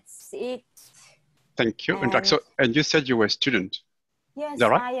that's it. Thank you. And you said you were a student. Yes, is that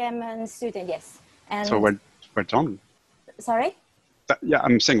right? I am a student, yes. And so well done. Sorry? Yeah,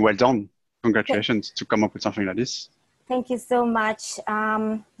 I'm saying well done. Congratulations to come up with something like this. Thank you so much.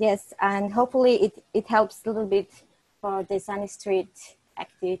 Yes, and hopefully it helps a little bit for the Sunny Street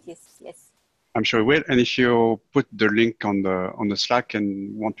activities. Yes. I'm sure it will. And if you put the link on the Slack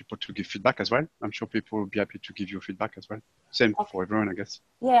and want people to give feedback as well, I'm sure people will be happy to give you feedback as well. Same for everyone, I guess.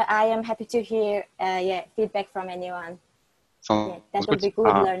 Yeah, I am happy to hear feedback from anyone. That would be good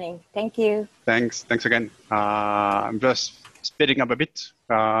learning. Thank you. Thanks again. I'm just speeding up a bit.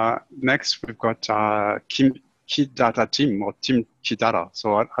 Next, we've got Key Data team or Team Key Data.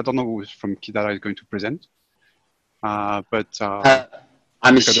 So I don't know who from Key Data is going to present, but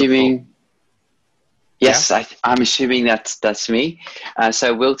I'm assuming. Yes, yeah? I'm assuming that's me.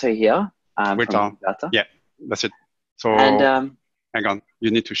 So Wilter here. Wilter. Yeah, that's it. So hang on,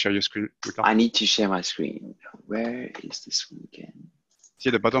 you need to share your screen. Wilter. I need to share my screen. Where is this one again? See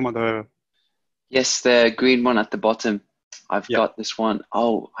the bottom of the. Yes, the green one at the bottom. I've got this one.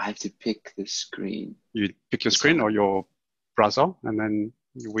 Oh, I have to pick the screen. You pick your screen or your browser, and then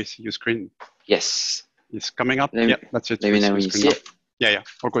you will see your screen. Yes. It's coming up. Yeah, that's it. Let me know when you see it. Yeah.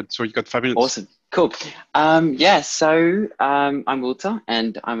 All good. So you got 5 minutes. Awesome. Cool. Yeah, so I'm Wilter,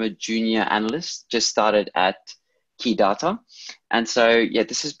 and I'm a junior analyst, just started at Key Data. And so, yeah,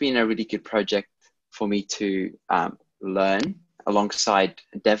 this has been a really good project for me to learn alongside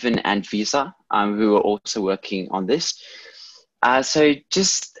Devin and Visa, who are also working on this. So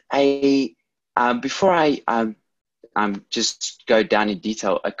just before I just go down in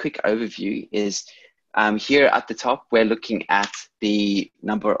detail, a quick overview is here at the top, we're looking at the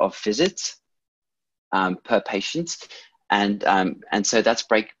number of visits per patient. And so that's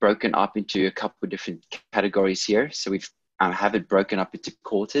broken up into a couple of different categories here. So we've have it broken up into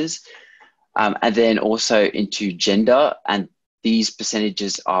quarters, and then also into gender. And these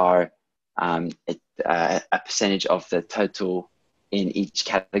percentages are a percentage of the total in each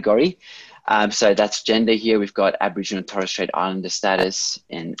category. So that's gender here. We've got Aboriginal and Torres Strait Islander status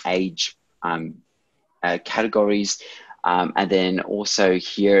and age categories. And then also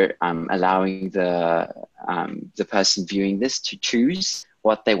here, allowing the person viewing this to choose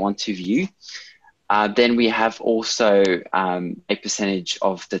what they want to view. Then we have also a percentage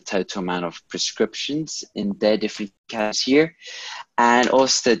of the total amount of prescriptions in their different categories here, and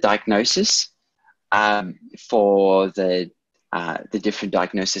also the diagnosis for the different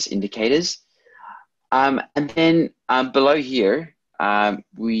diagnosis indicators. And then below here,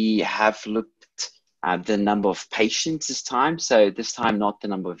 we have looked the number of patients this time. So this time, not the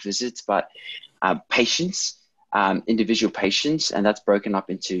number of visits, but patients. individual patients, and that's broken up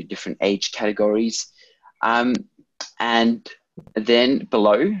into different age categories. And then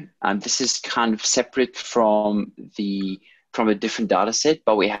below, this is kind of separate from a different data set,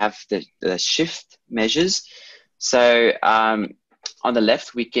 but we have the shift measures. So on the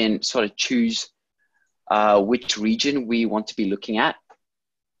left, we can sort of choose which region we want to be looking at.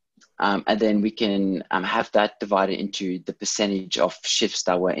 And then we can have that divided into the percentage of shifts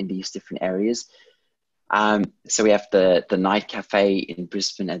that were in these different areas. So we have the Night Cafe in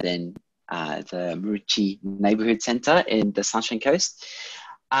Brisbane, and then the Maruchi Neighbourhood Centre in the Sunshine Coast.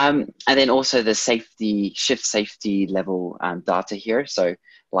 And then also the shift safety level data here. So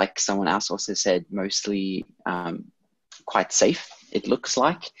like someone else also said, mostly quite safe, it looks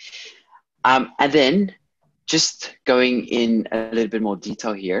like. And then just going in a little bit more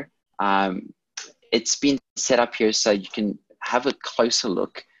detail here, it's been set up here so you can have a closer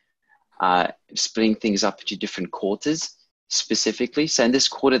look, splitting things up into different quarters specifically. So in this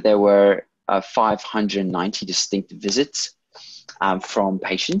quarter, there were 590 distinct visits from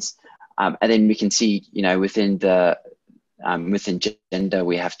patients. And then we can see, within gender,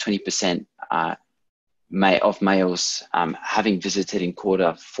 we have 20% of males having visited in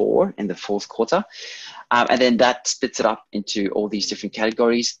Q4, in the fourth quarter. And then that splits it up into all these different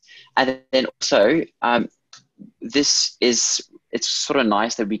categories. And then also, it's sort of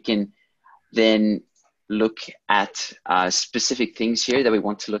nice that we can then look at specific things here that we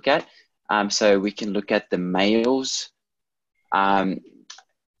want to look at. So we can look at the males and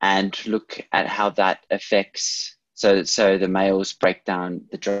look at how that affects. So the males break down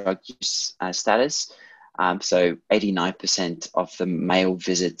the drug use status. So 89% of the male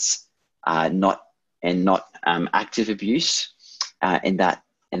visits not active abuse in that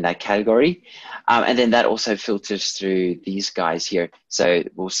category. And then that also filters through these guys here. So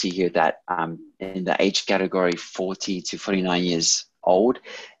we'll see here that in the age category 40 to 49 years old,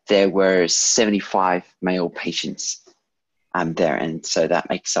 there were 75 male patients there. And so that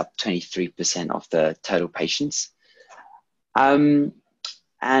makes up 23% of the total patients. And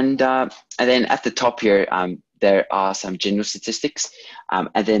then at the top here, there are some general statistics,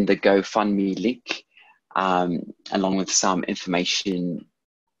 and then the GoFundMe link, along with some information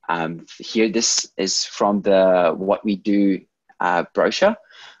here. This is from the What We Do brochure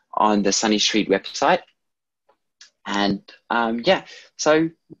on the Sunny Street website. And yeah, so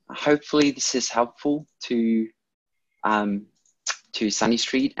hopefully this is helpful to Sunny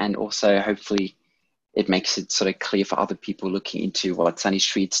Street, and also hopefully it makes it sort of clear for other people looking into what Sunny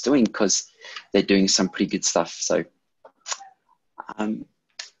Street's doing, because they're doing some pretty good stuff. So Cool.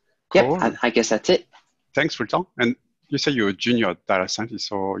 yeah, I guess that's it. Thanks, Fulton. And you say you're a junior data scientist,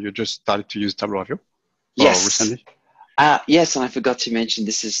 so you just started to use Tableau, have you? Yes. Recently? Yes, and I forgot to mention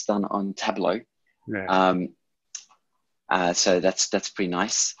this is done on Tableau. Yeah. So that's pretty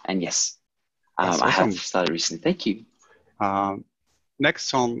nice. And yes, That's I have awesome. started recently. Thank you.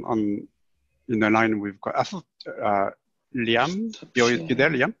 Next on in the line, we've got, I thought, Liam. You there,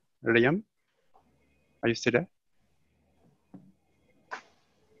 Liam? Liam? Are you still there?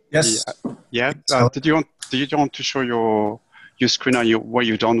 Yes. Yeah. Did you want to show your screen and what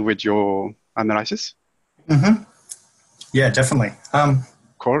you've done with your analysis? Mm-hmm. Yeah, definitely.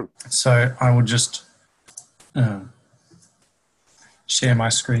 Cool. So I will just share my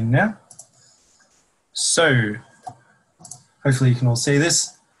screen now. So hopefully you can all see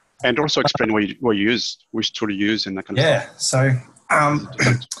this. And also explain what you use, which tool you use, and that kind of stuff. Yeah. So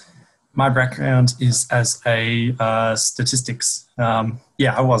my background is as a statistics.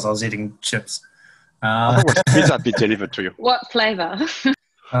 Yeah, I was eating chips. I thought it was pizza be delivered to you. What flavor?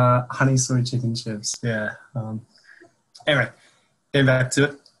 Honey soy chicken chips. Yeah. Anyway, getting back to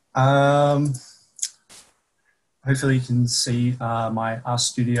it. Hopefully you can see my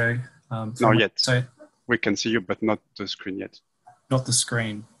RStudio. Not yet. So we can see you, but not the screen yet. Not the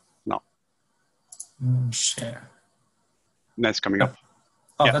screen. No. Share. That's coming up.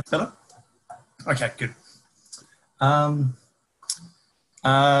 Oh, yeah. That's better? Okay, good.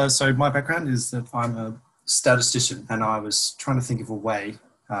 So my background is that I'm a statistician, and I was trying to think of a way,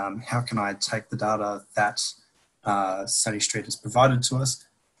 how can I take the data that Sunny Street has provided to us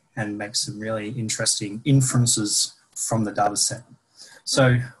and make some really interesting inferences from the data set.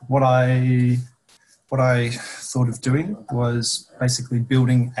 So what I thought of doing was basically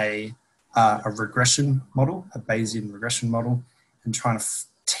building a regression model, a Bayesian regression model, and trying to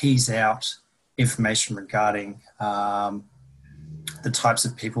tease out information regarding the types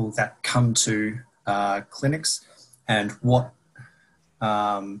of people that come to clinics and what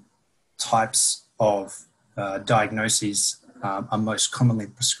types of diagnoses are most commonly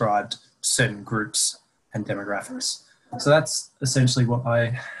prescribed to certain groups and demographics. So that's essentially what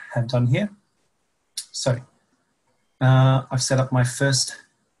I have done here. So I've set up my first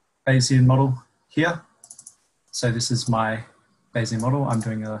Bayesian model here. So this is my Bayesian model. I'm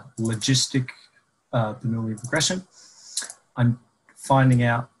doing a logistic Bernoulli regression. I'm finding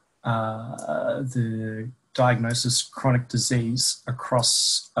out the diagnosis chronic disease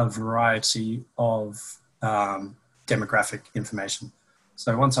across a variety of demographic information.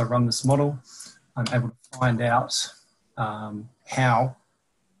 So once I run this model, I'm able to find out how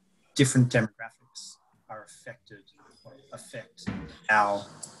different demographics are affected or affect how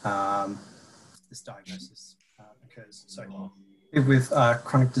this diagnosis occurs. So with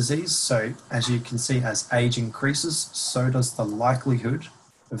chronic disease, so as you can see, as age increases, so does the likelihood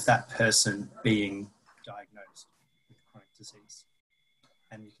of that person being diagnosed with chronic disease.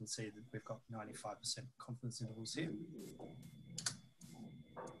 And you can see that we've got 95% confidence intervals here.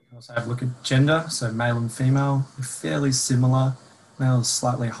 Also have a look at gender, so male and female are fairly similar. Male is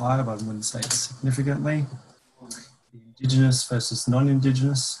slightly higher, but I wouldn't say it's significantly. The Indigenous versus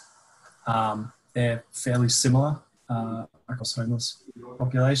non-Indigenous, they're fairly similar across homeless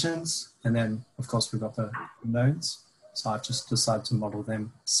populations. And then, of course, we've got the knowns. So I've just decided to model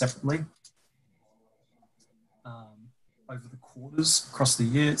them separately. Over the quarters across the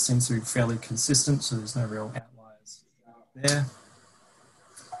year, it seems to be fairly consistent, so there's no real outliers there.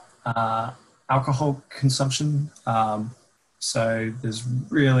 Alcohol consumption. So there's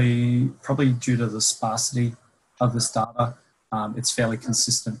really, probably due to the sparsity of this data, it's fairly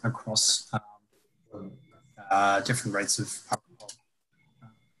consistent across different rates of alcohol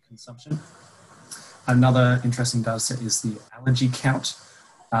consumption. Another interesting data set is the allergy count,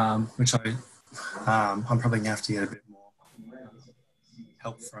 which I'm probably going to have to get a bit more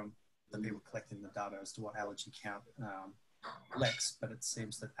help from the people collecting the data as to what allergy count collects, but it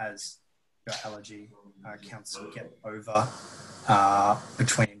seems that as your allergy counts get over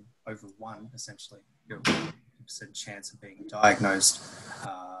between over 1, essentially, you're 50% chance of being diagnosed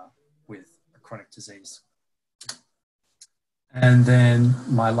with a chronic disease. And then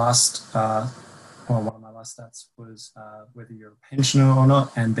my last, one of my last stats was whether you're a pensioner or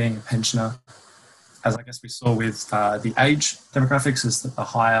not, and being a pensioner, as I guess we saw with the age demographics, is that the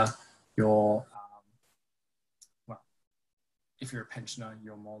higher your, well, if you're a pensioner,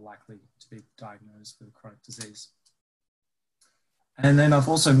 you're more likely to be diagnosed with a chronic disease. And then I've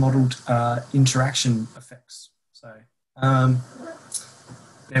also modelled interaction effects. So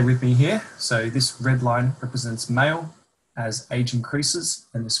bear with me here. So this red line represents male as age increases,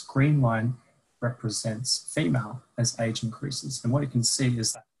 and this green line represents female as age increases. And what you can see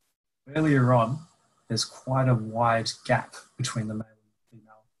is that earlier on, there's quite a wide gap between the male and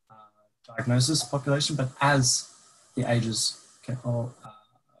female diagnosis population, but as the ages get all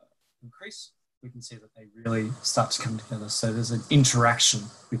increase, we can see that they really start to come together. So there's an interaction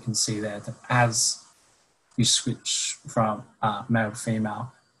we can see there, that as you switch from male to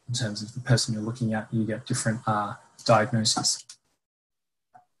female, in terms of the person you're looking at, you get different diagnoses.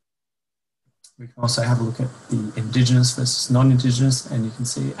 We can also have a look at the Indigenous versus non-Indigenous, and you can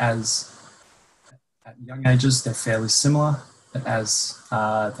see as at young ages, they're fairly similar, but as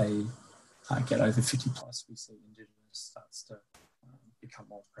they get over 50 plus, we see Indigenous starts to become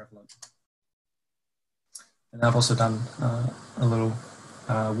more prevalent. And I've also done a little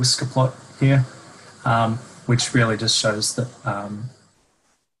whisker plot here, which really just shows that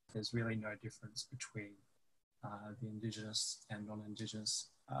there's really no difference between the Indigenous and non-Indigenous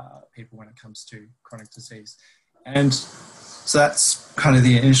people when it comes to chronic disease. And so that's kind of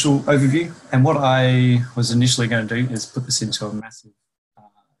the initial overview. And what I was initially going to do is put this into a massive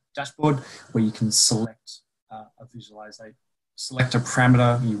dashboard where you can select select a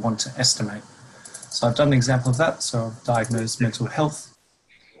parameter you want to estimate. So I've done an example of that. So I've diagnosed mental health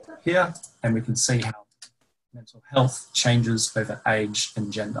here, and we can see how mental health changes over age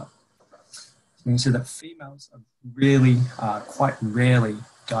and gender. So you can see that females are really quite rarely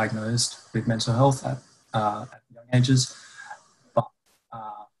diagnosed with mental health at young ages, but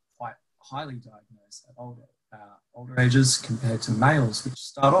quite highly diagnosed at older ages compared to males, which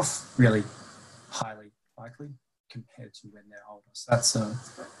start off really highly likely compared to when they're older. So that's a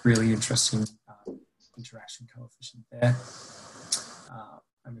really interesting interaction coefficient there.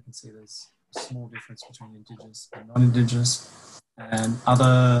 And we can see there's a small difference between Indigenous and non-Indigenous. And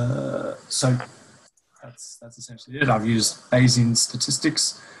so that's essentially it. I've used Bayesian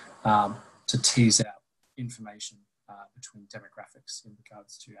statistics to tease out information between demographics in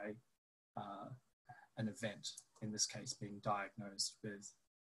regards to an event, in this case being diagnosed with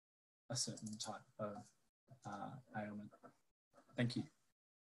a certain type of ailment. Thank you.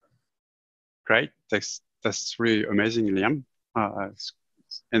 Great. That's really amazing, Liam.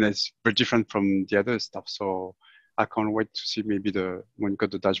 And it's very different from the other stuff. So I can't wait to see maybe when you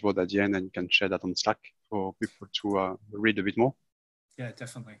got the dashboard at the end and you can share that on Slack for people to read a bit more. Yeah,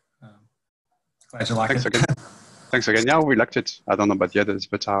 definitely. Glad you like it. Again. Thanks again. Yeah, we liked it. I don't know about the others,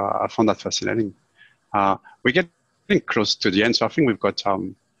 but I found that fascinating. We're getting close to the end, so I think we've got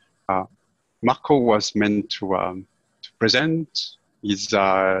Marco was meant to present. He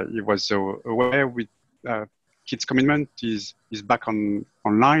was aware with kids' commitment. He's back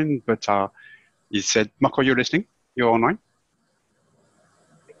online, but he said, Marco, you're listening? You're online?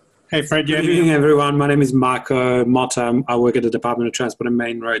 Hey, Fred. Good evening, everyone. My name is Marco Motta. I work at the Department of Transport and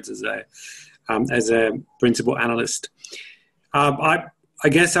Main Roads as a principal analyst. I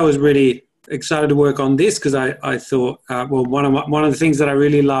guess I was really excited to work on this because I thought, well, one of the things that I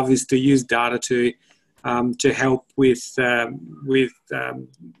really love is to use data to help with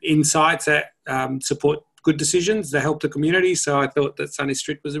insights that support good decisions that help the community. So I thought that Sunny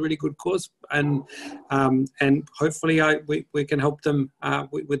Street was a really good cause, and hopefully we can help them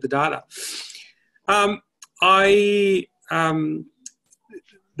with the data.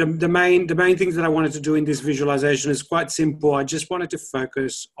 The main things that I wanted to do in this visualization is quite simple. I just wanted to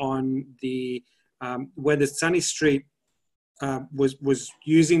focus on whether Sunny Street was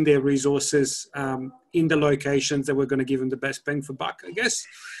using their resources in the locations that were going to give them the best bang for buck, I guess.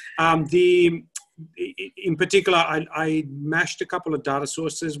 In particular, I mashed a couple of data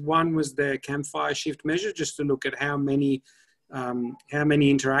sources. One was the campfire shift measure, just to look at how many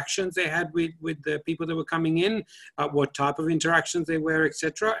interactions they had with the people that were coming in, what type of interactions they were,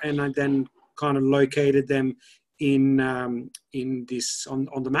 etc. And I then kind of located them on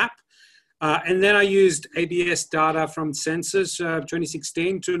the map. And then I used ABS data from Census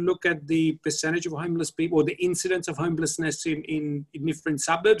 2016 to look at the percentage of homeless people, or the incidence of homelessness in different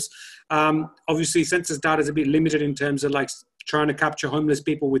suburbs. Obviously, census data is a bit limited in terms of like trying to capture homeless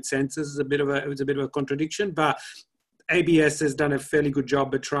people with census. It was a bit of a contradiction, but ABS has done a fairly good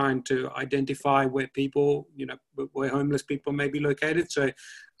job at trying to identify where where homeless people may be located. So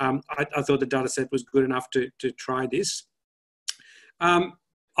I thought the data set was good enough to try this.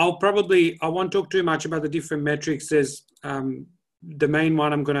 I won't talk too much about the different metrics. There's the main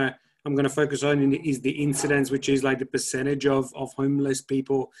one I'm gonna focus on is the incidence, which is like the percentage of homeless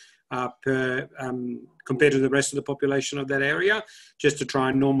people compared to the rest of the population of that area, just to try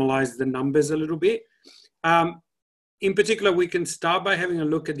and normalize the numbers a little bit. In particular, we can start by having a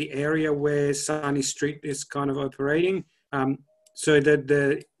look at the area where Sunny Street is kind of operating. So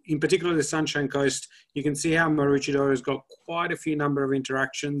that in particular, the Sunshine Coast, you can see how Maroochydore has got quite a few number of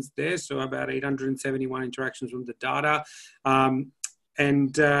interactions there. So about 871 interactions from the data.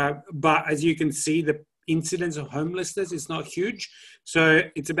 But as you can see, the incidence of homelessness is not huge. So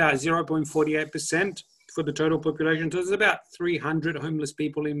it's about 0.48% for the total population. So there's about 300 homeless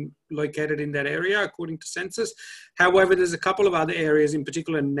people located in that area, according to census. However, there's a couple of other areas, in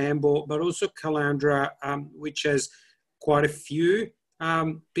particular Nambour, but also Caloundra, which has quite a few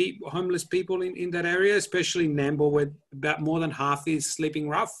homeless people in that area, especially Nambour, where about more than half is sleeping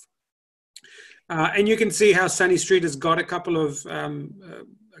rough. And you can see how Sunny Street has got a couple of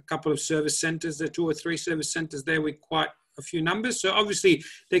service centres. There are 2 or 3 service centres there with quite a few numbers. So obviously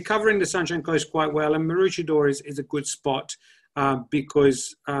they're covering the Sunshine Coast quite well, and Maroochydore is a good spot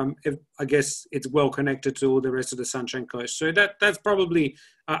because I guess it's well connected to all the rest of the Sunshine Coast. So that's probably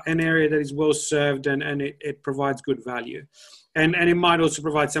an area that is well served, and it provides good value. And it might also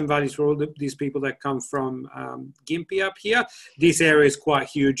provide some values for all these people that come from Gympie up here. This area is quite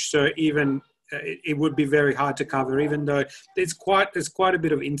huge, so even it would be very hard to cover, even though there's quite a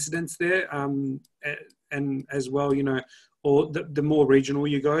bit of incidence there. And as well, or the more regional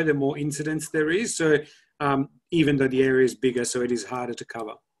you go, the more incidence there is. So even though the area is bigger, so it is harder to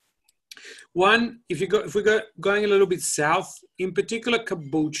cover. If we go going a little bit south, in particular,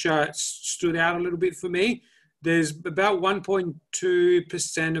 Caboolture stood out a little bit for me. There's about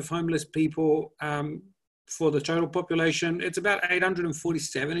 1.2% of homeless people for the total population. It's about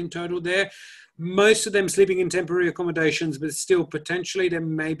 847 in total there. Most of them sleeping in temporary accommodations, but still potentially there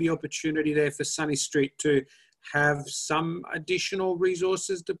may be opportunity there for Sunny Street to have some additional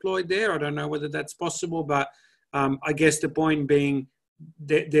resources deployed there. I don't know whether that's possible, but I guess the point being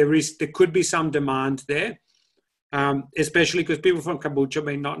there could be some demand there. Especially because people from Caboolture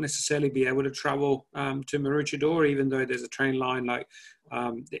may not necessarily be able to travel to Maroochydore, even though there's a train line. Like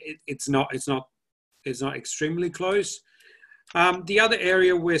it's not extremely close. The other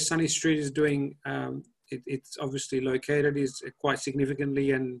area where Sunny Street is doing it's obviously located is quite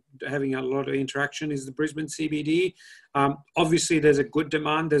significantly and having a lot of interaction is the Brisbane CBD. Obviously, there's a good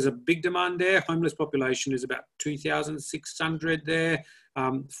demand. There's a big demand there. Homeless population is about 2,600 there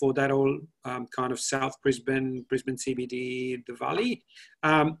for that all kind of South Brisbane, Brisbane CBD, the Valley.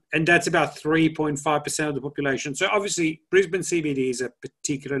 And that's about 3.5% of the population. So obviously, Brisbane CBD is a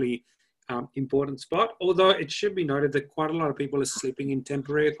particularly important spot, although it should be noted that quite a lot of people are sleeping in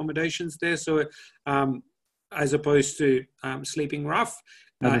temporary accommodations there. So as opposed to sleeping rough.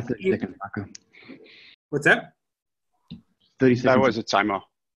 Another 30 seconds, Marco. What's that? 30 seconds. That was a timer.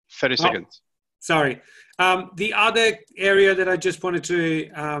 30 seconds. Sorry. The other area that I just wanted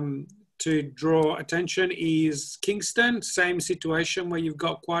to draw attention is Kingston. Same situation where you've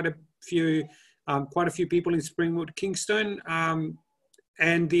got quite a few people in Springwood, Kingston.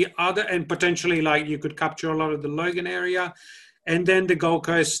 And potentially like you could capture a lot of the Logan area. And then the Gold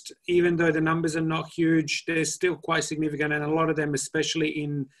Coast, even though the numbers are not huge, they're still quite significant. And a lot of them, especially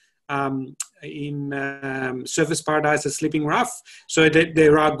in Surfers Paradise, are sleeping rough. So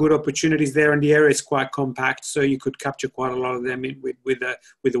there are good opportunities there, and the area is quite compact. So you could capture quite a lot of them with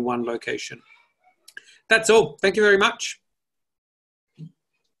a one location. That's all. Thank you very much.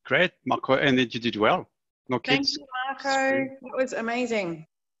 Great, Marco, and you did well. No Thank kids. you, Marco. That was amazing.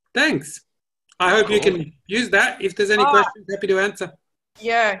 Thanks. I hope you can use that. If there's any questions, happy to answer.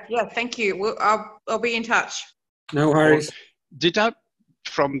 Yeah, thank you. I'll be in touch. No worries. Did I,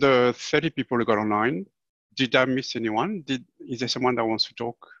 from the 30 people who got online, did I miss anyone? Is there someone that wants to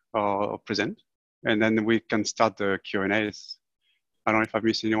talk or present? And then we can start the Q&As. I don't know if I've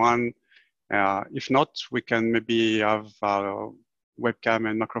missed anyone. If not, we can maybe have webcam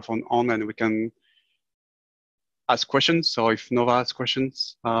and microphone on, and we can ask questions. So if Nova asks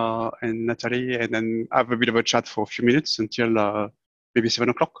questions and Natalie, and then have a bit of a chat for a few minutes until maybe 7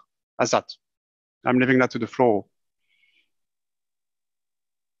 o'clock. How's that? I'm leaving that to the floor.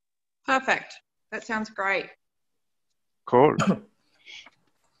 Perfect. That sounds great. Cool.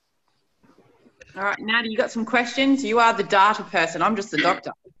 All right, Natty, you got some questions? You are the data person. I'm just the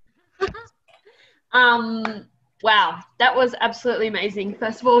doctor. Wow, that was absolutely amazing.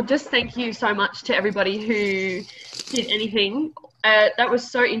 First of all, just thank you so much to everybody who did anything. That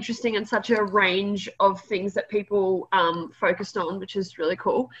was so interesting and such a range of things that people focused on, which is really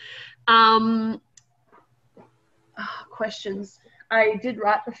cool. Questions. I did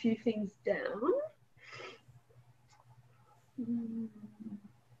write a few things down.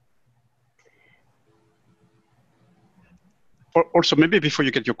 Also, maybe before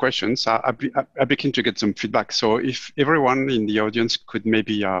you get your questions, I'd be keen to get some feedback. So if everyone in the audience could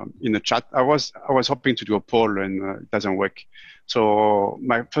maybe in the chat, I was hoping to do a poll and it doesn't work. So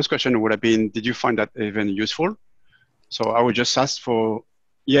my first question would have been, did you find that event useful? So I would just ask for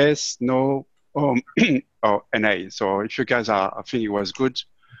yes, no, or NA. So if you guys are think it was good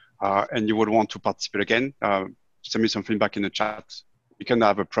and you would want to participate again, send me some feedback in the chat. You can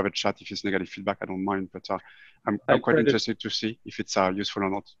have a private chat if it's negative feedback. I don't mind, but I'm quite interested to see if it's useful or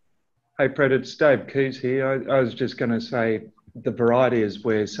not. Hey, Fred, it's Dave Keys here. I was just going to say the variety is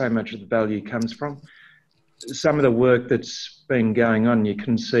where so much of the value comes from. Some of the work that's been going on, you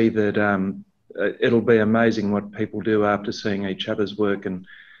can see that it'll be amazing what people do after seeing each other's work and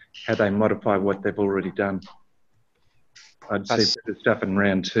how they modify what they've already done. I'd see the stuff in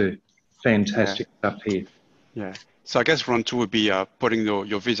round 2. Fantastic stuff here. Yeah. So I guess round 2 would be putting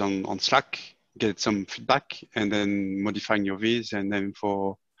your viz on Slack, get some feedback, and then modifying your viz, and then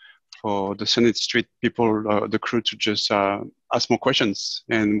for the Senate Street people, the crew to just ask more questions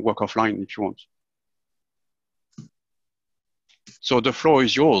and work offline if you want. So the floor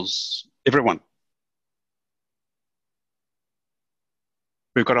is yours, everyone.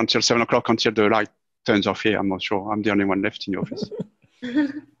 We've got until 7 o'clock until the light turns off here. I'm not sure. I'm the only one left in the office.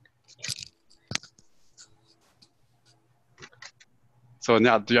 So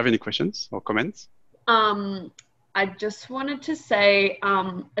now, do you have any questions or comments? I just wanted to say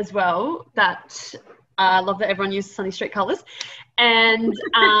as well that I love that everyone uses Sunny Street colours, and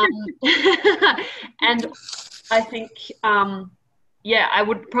and I think yeah, I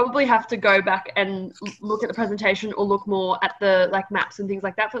would probably have to go back and look at the presentation or look more at the maps and things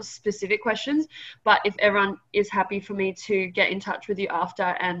like that for specific questions. But if everyone is happy for me to get in touch with you after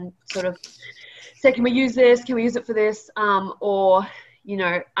and sort of say, can we use this? Can we use it for this? Or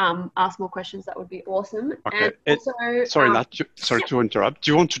ask more questions, that would be awesome. Okay. And also, sorry, Nat, sorry to interrupt. Do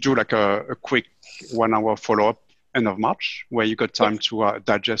you want to do like a quick 1 hour follow-up end of March where you got time to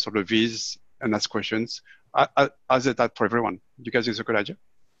digest all the V's and ask questions? How's it that for everyone? You guys think it's a good idea?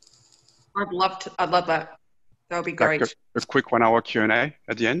 I'd love that. That would be great. Like a quick 1 hour Q&A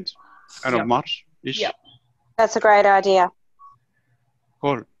at the end of March-ish? Yep. That's a great idea.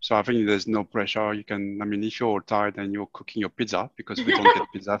 Cool. So I think there's no pressure. You can, I mean, if you're all tired and you're cooking your pizza, because we don't get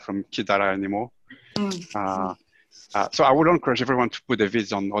pizza from Key Data anymore. So I would encourage everyone to put their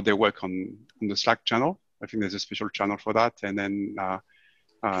vids on or their work on the Slack channel. I think there's a special channel for that. And then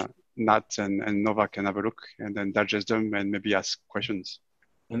Nat and Nova can have a look and then digest them and maybe ask questions.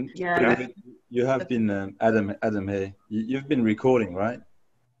 And Yeah. you have been, Adam, hey, you've been recording, right?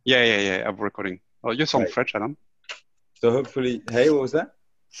 Yeah, I'm recording. Oh, you sound Right. French, Adam. So hopefully, hey, what was that?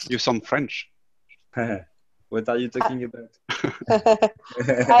 You sound French. What are you talking about?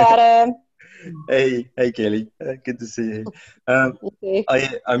 Hi, Adam. Hey, Kelly. Good to see you. I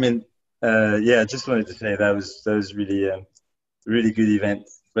mean, yeah, just wanted to say that was really really good event.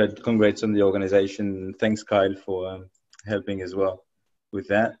 But congrats on the organization. Thanks, Kyle, for helping as well with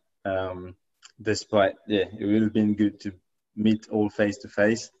that. Despite, yeah, it would have been good to meet all face to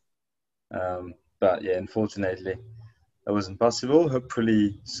face. But yeah, unfortunately, that wasn't possible.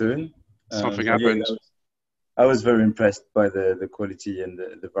 Hopefully soon. Something But yeah, happened. I was very impressed by the quality and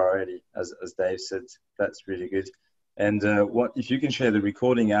the variety, as Dave said. That's really good. And what if you can share the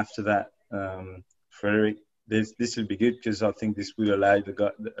recording after that, Frederick? This will be good because I think this will allow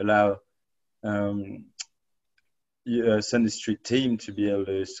Sunday Street team to be able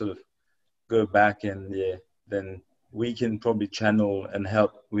to sort of go back and then we can probably channel and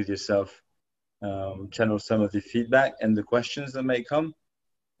help with yourself, channel some of the feedback and the questions that may come.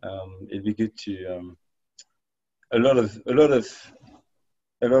 It'd be good to a lot of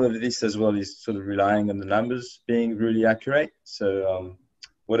this as well is sort of relying on the numbers being really accurate. So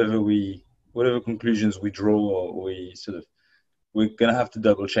whatever conclusions we draw, or we're gonna have to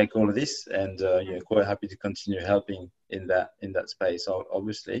double check all of this, and quite happy to continue helping in that space.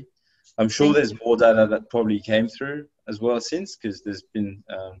 Obviously, I'm sure there's more data that probably came through as well since, because there's been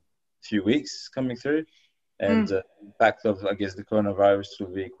a few weeks coming through, and impact of, I guess, the coronavirus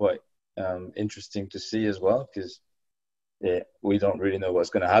will be quite interesting to see as well, because we don't really know what's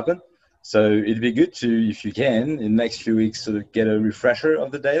going to happen. So it'd be good to, if you can, in the next few weeks, sort of get a refresher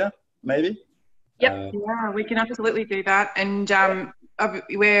of the data, maybe. Yep. Yeah, we can absolutely do that. And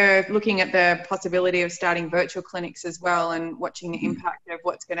we're looking at the possibility of starting virtual clinics as well, and watching the impact of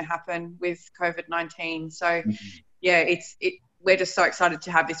what's going to happen with COVID-19. So yeah, we're just so excited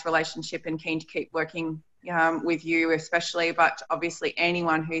to have this relationship and keen to keep working with you especially, but obviously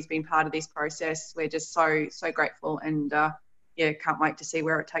anyone who's been part of this process. We're just so grateful, and can't wait to see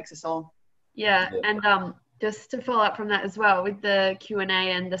where it takes us all. Yeah, and just to follow up from that as well, with the Q&A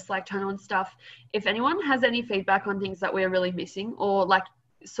and the Slack channel and stuff, if anyone has any feedback on things that we're really missing, or like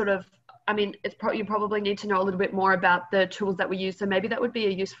sort of, I mean, you probably need to know a little bit more about the tools that we use, so maybe that would be a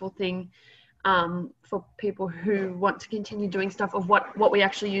useful thing for people who want to continue doing stuff of what we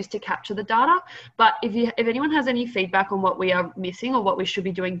actually use to capture the data. But if anyone has any feedback on what we are missing or what we should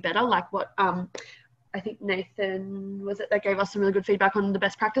be doing better, like what I think Nathan was it that gave us some really good feedback on the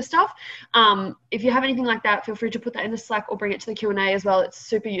best practice stuff. If you have anything like that, feel free to put that in the Slack or bring it to the Q&A as well. It's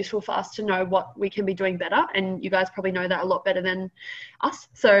super useful for us to know what we can be doing better, and you guys probably know that a lot better than us.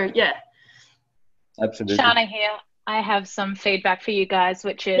 So yeah. Absolutely. Shana here. I have some feedback for you guys,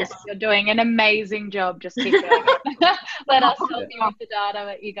 which is you're doing an amazing job. Just keep going. Let us help you with the data,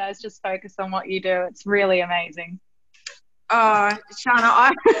 but you guys just focus on what you do. It's really amazing.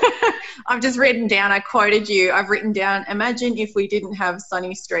 Shana, I've just written down, I quoted you, I've written down, imagine if we didn't have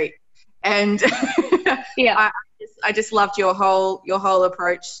Sunny Street. And I just loved your whole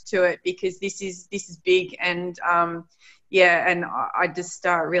approach to it, because this is big, and and I just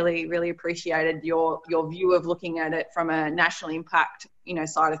really appreciated your view of looking at it from a national impact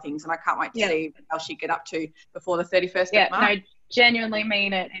side of things, and I can't wait to see what else you get up to before the 31st of March. No, genuinely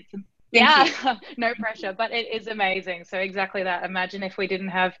mean it. It's no pressure, but it is amazing. So exactly that. Imagine if we didn't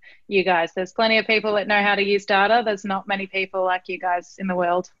have you guys. There's plenty of people that know how to use data. There's not many people like you guys in the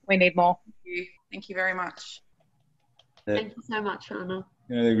world. We need more. Thank you very much. Thank you so much, Anna.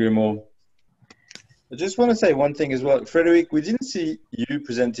 I agree more. I just want to say one thing as well. Frederick, we didn't see you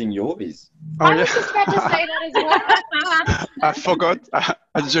presenting your Viz. I was just about to say that as well. I forgot. I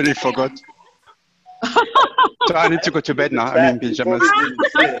generally forgot. So I need to go to bed now. I'm in pajamas.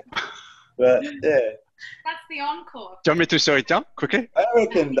 But yeah. That's the encore. Do you want me to show it down quickly? I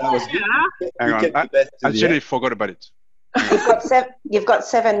reckon that was good. Hang on. I generally forgot about it. You've got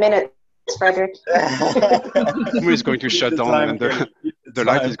 7 minutes, Frederick. The moon is going to shut down, and the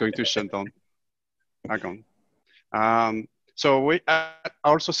light is going to shut down. Hang on. So I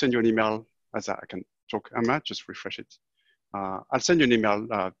also send you an email, as I can talk. I might just refresh it. I'll send you an email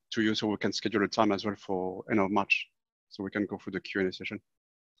to you so we can schedule a time as well for end of March, so we can go through the Q&A session.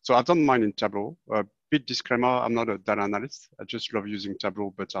 So I've done mine in Tableau. bit disclaimer, I'm not a data analyst. I just love using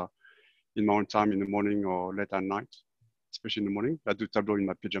Tableau, but in my own time in the morning or late at night, especially in the morning, I do Tableau in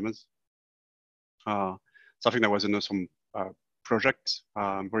my pajamas. So I think that was an awesome project.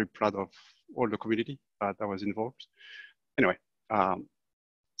 I'm very proud of all the community that was involved. Anyway,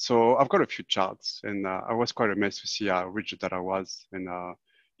 so I've got a few charts, and I was quite amazed to see how rich the data was. And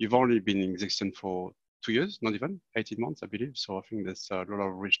you've only been in existence for 2 years, not even 18 months, I believe. So I think there's a lot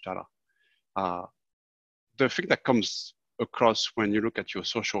of rich data. The thing that comes across when you look at your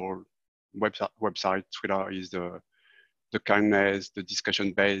social website, Twitter, is the kindness, the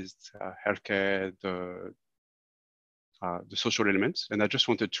discussion-based healthcare, the social elements. And I just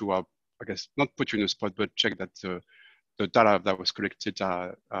wanted to, I guess, not put you in a spot, but check that the data that was collected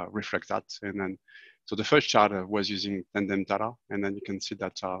reflect that. And then, so the first chart was using tandem data, and then you can see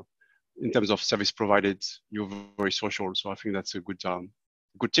that in terms of service provided, you're very social. So I think that's a good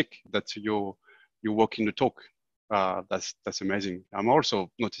tick that you're walking the talk. That's amazing. I'm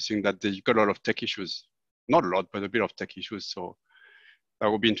also noticing that you got a lot of tech issues, not a lot, but a bit of tech issues. So that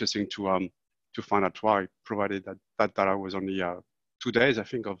would be interesting to find out why, provided that data was only 2 days, I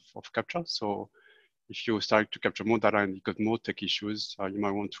think, of capture. So if you start to capture more data and you got more tech issues, you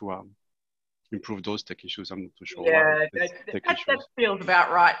might want to improve those tech issues. I'm not too sure. Yeah, that feels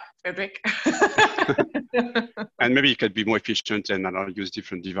about right, Frederick. And maybe you could be more efficient and I don't know, use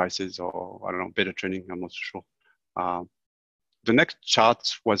different devices or I don't know, better training. I'm not sure. The next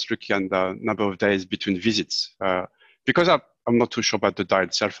chart was looking at the number of days between visits. Because I'm not too sure about the data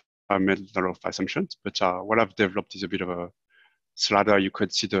itself, I made a lot of assumptions, but what I've developed is a bit of a slider. You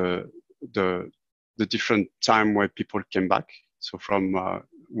could see the different time where people came back. So from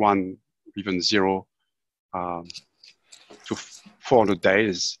 1, even 0 to 400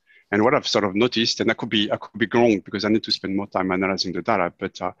 days. And what I've sort of noticed, and I could be wrong because I need to spend more time analyzing the data,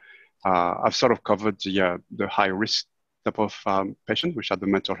 but I've sort of covered the high risk type of patient, which are the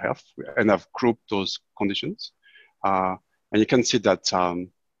mental health, and I've grouped those conditions. And you can see that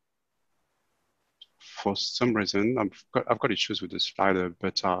for some reason, I've got issues with the slider,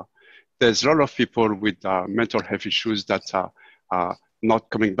 but there's a lot of people with mental health issues that are not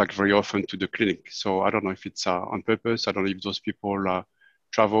coming back very often to the clinic. So I don't know if it's on purpose. I don't know if those people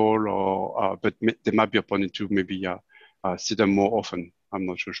travel or, but they might be opponent to maybe see them more often. I'm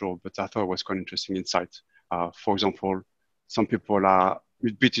not so sure, but I thought it was quite interesting insight. For example, some people are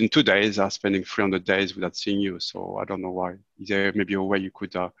between 2 days are spending 300 days without seeing you. So I don't know why. Is there maybe a way you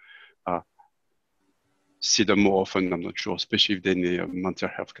could see them more often? I'm not sure, especially if they're in the mental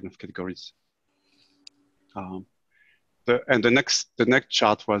health kind of categories. And the next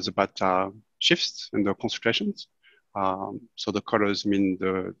chart was about shifts and the concentrations. So the colors mean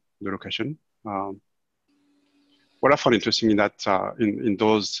the location. What I found interesting in that in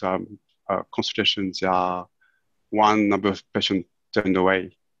those concentrations, there are one number of patients turned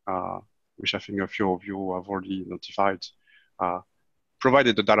away, which I think a few of you have already notified.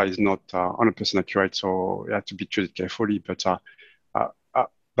 Provided the data is not 100% accurate, so you have to be treated carefully. But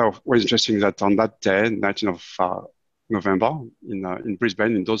that was interesting that on that day, 19th of November, in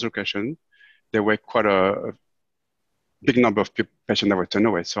Brisbane, in those locations, there were quite a big number of patients that were turned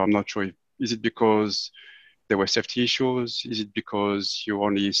away. So I'm not sure, is it because there were safety issues? Is it because you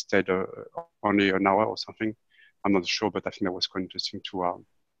only stayed only an hour or something? I'm not sure, but I think that was quite interesting to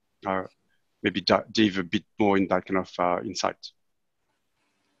maybe dive a bit more in that kind of insight.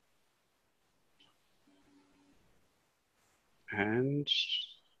 And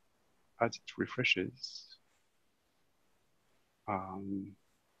as it refreshes, and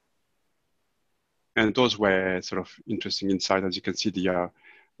those were sort of interesting insight. As you can see,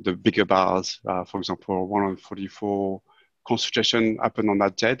 the bigger bars, for example, 144 consultation happened on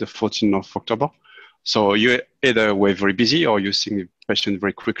that day, the 14th of October. So you either were very busy or you seeing the patient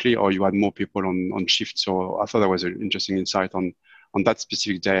very quickly, or you had more people on shift. So I thought that was an interesting insight on that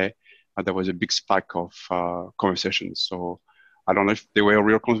specific day. There was a big spike of conversations. So I don't know if they were a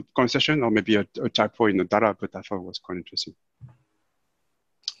real conversation or maybe a typo in the data, but I thought it was quite interesting.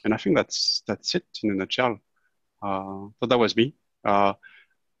 And I think that's it in a nutshell. So that was me. What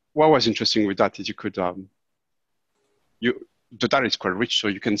was interesting with that is you could, the data is quite rich, so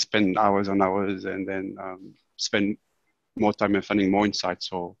you can spend hours and hours and then spend more time and finding more insights.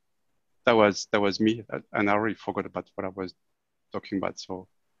 So that was me, and I already forgot about what I was talking about. So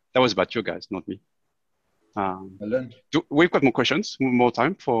that was about you guys, not me. We've got more questions, more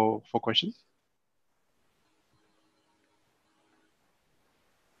time for questions.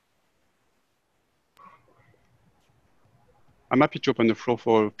 I'm happy to open the floor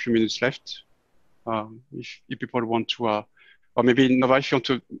for a few minutes left. If people want to or maybe Nova, if you want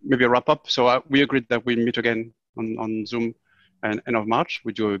to maybe wrap up. So we agreed that we'll meet again on Zoom and end of March.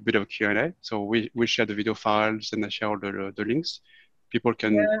 We do a bit of Q&A. So we share the video files and I share all the links. People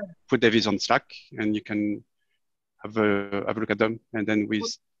can put their views on Slack and you can have a look at them, and then we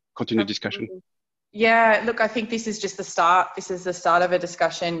continue discussion. Yeah, look, I think this is just the start. This is the start of a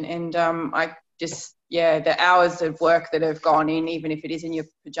discussion, and I just, the hours of work that have gone in, even if it is in your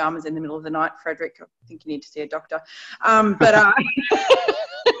pajamas in the middle of the night, Frederick, I think you need to see a doctor. But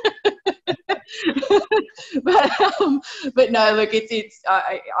no, look,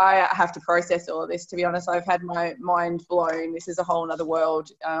 I have to process all of this. To be honest, I've had my mind blown. This is a whole other world,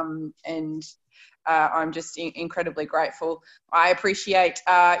 and I'm just incredibly grateful. I appreciate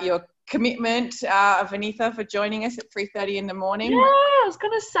your commitment, Vanitha, for joining us at 3:30 in the morning. Yeah, I was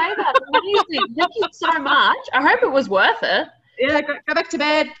going to say that. Amazing. Thank you so much. I hope it was worth it. Yeah, go back to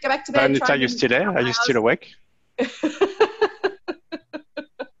bed. Go back to bed. Are you still there? Are you still awake? That's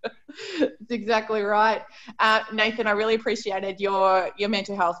exactly right. Nathan, I really appreciated your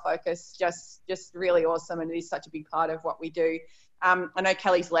mental health focus. Just really awesome, and it is such a big part of what we do. I know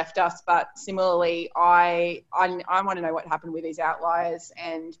Kelly's left us, but similarly, I want to know what happened with these outliers,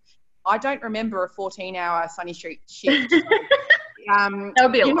 and I don't remember a 14-hour Sunny Street shift. That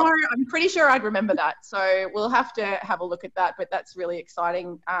would be a lot. I'm pretty sure I'd remember that, so we'll have to have a look at that. But that's really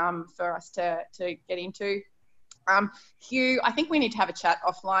exciting for us to get into. Hugh, I think we need to have a chat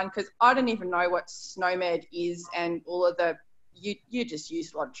offline because I don't even know what SNOMED is and all of the. You just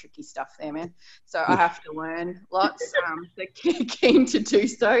use a lot of tricky stuff there, man. So I have to learn lots. So keen to do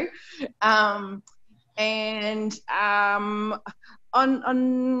so. On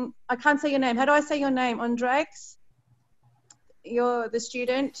I can't say your name. How do I say your name? Andrex? You're the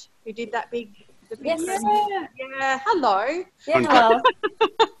student who did that big. Yes. Yeah. Hello. Yeah, hello.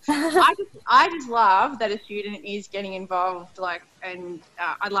 I just love that a student is getting involved. And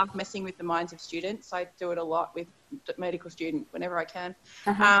I love messing with the minds of students. I do it a lot with medical students whenever I can.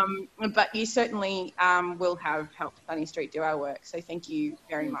 But you certainly will have helped Sunny Street do our work. So thank you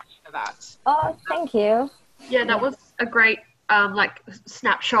very much for that. Oh, thank you. Yeah, that was a great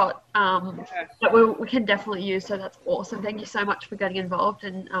snapshot that we can definitely use. So that's awesome. Thank you so much for getting involved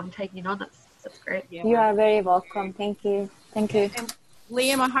and taking it on. That's great. Yeah. You are very welcome. Thank you. Thank you. And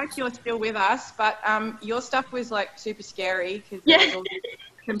Liam, I hope you're still with us, but your stuff was super scary because there was all this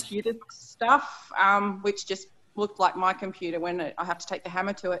computer stuff, which just looked like my computer when I have to take the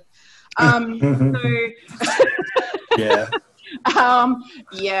hammer to it. Yeah.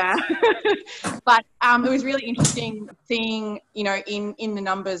 But it was really interesting seeing, in the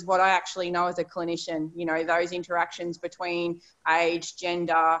numbers what I actually know as a clinician, those interactions between age,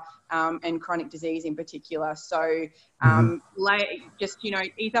 gender, and chronic disease in particular. So just,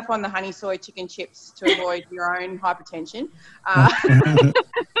 ease up on the honey soy chicken chips to avoid your own hypertension.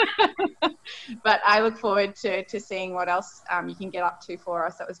 But I look forward to seeing what else you can get up to for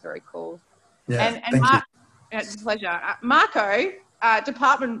us. That was very cool. Yeah, and Mark, it's a pleasure. Marco,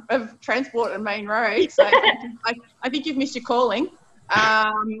 Department of Transport and Main Roads. So I think you've missed your calling.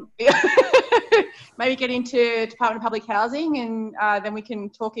 Maybe get into Department of Public Housing and then we can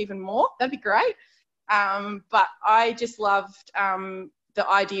talk even more. That'd be great. But I just loved the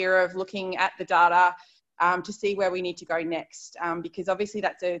idea of looking at the data to see where we need to go next, because obviously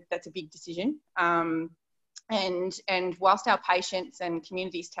that's a big decision. And whilst our patients and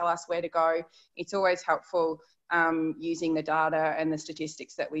communities tell us where to go, it's always helpful using the data and the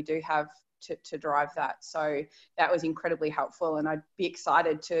statistics that we do have to drive that. So that was incredibly helpful, and I'd be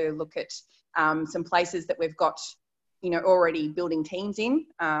excited to look at some places that we've got, already building teams in,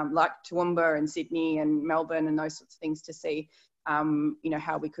 like Toowoomba and Sydney and Melbourne and those sorts of things to see,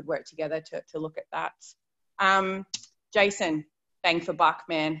 how we could work together to look at that. Jason, bang for buck,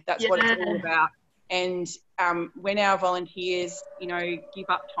 man. That's what it's all about. And when our volunteers, give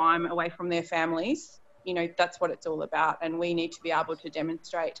up time away from their families, that's what it's all about. And we need to be able to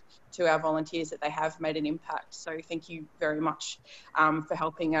demonstrate to our volunteers that they have made an impact. So thank you very much for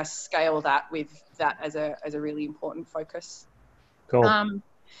helping us scale that with that as a really important focus. Cool.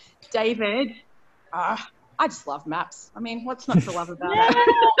 David, I just love maps. I mean, what's not to love about it?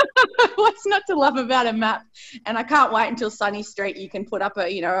 What's not to love about a map? And I can't wait until Sunny Street you can put up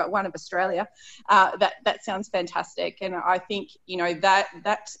one of Australia. That sounds fantastic. And I think,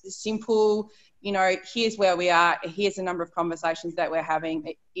 that simple, here's where we are, here's the number of conversations that we're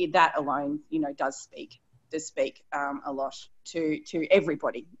having, that alone, does speak a lot to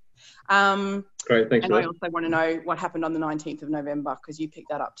everybody. Great, thanks. And I also want to know what happened on the 19th of November, because you picked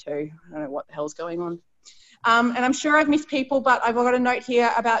that up too. I don't know what the hell's going on. And I'm sure I've missed people, but I've got a note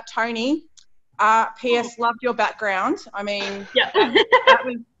here about Tony. P.S. Loved your background. I mean, yeah.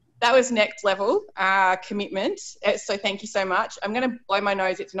 that was next level commitment. So thank you so much. I'm going to blow my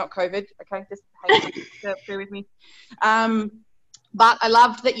nose. It's not COVID. Okay, just bear with me. But I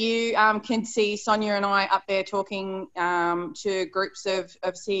loved that you can see Sonia and I up there talking to groups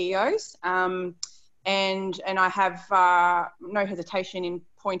of CEOs. And I have no hesitation in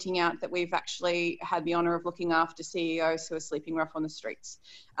pointing out that we've actually had the honour of looking after CEOs who are sleeping rough on the streets.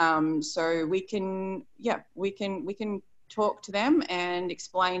 So we can talk to them and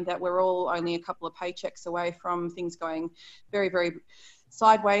explain that we're all only a couple of paychecks away from things going very, very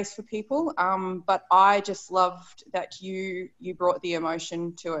sideways for people. But I just loved that you brought the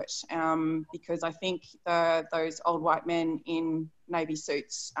emotion to it, because I think those old white men in navy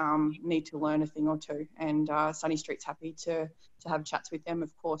suits need to learn a thing or two, and Sunny Street's happy to have chats with them,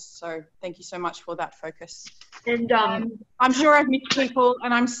 of course. So thank you so much for that focus. And I'm sure I've missed people,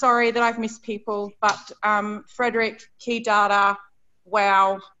 and I'm sorry that I've missed people, but Frederick, Key Data,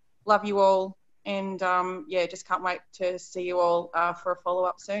 wow, love you all. And yeah, just can't wait to see you all for a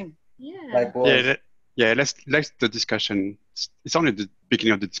follow-up soon. Yeah. Let's the discussion. It's only the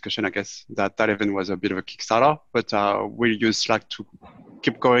beginning of the discussion, I guess. That event was a bit of a Kickstarter, but we'll use Slack to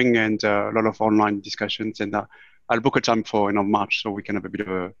keep going, and a lot of online discussions. And I'll book a time for March, so we can have a bit of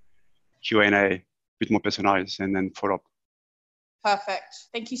a Q&A, a bit more personalized, and then follow up. Perfect.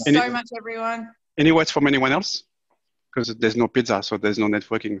 Thank you so much, everyone. Any words from anyone else? Because there's no pizza, so there's no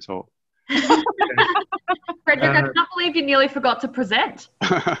networking. So. Frederick, I can't believe you nearly forgot to present.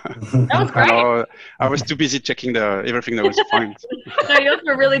 That was great. I was too busy checking everything that was fine. No, yours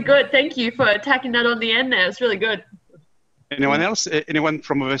were really good. Thank you for tacking that on the end there. It's really good. Anyone else? Anyone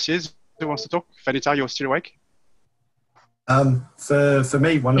from overseas who wants to talk? Vanita, you're still awake? For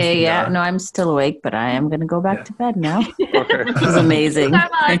me, one of the... Yeah, no, I'm still awake, but I am going to go back to bed now. Okay. It was amazing.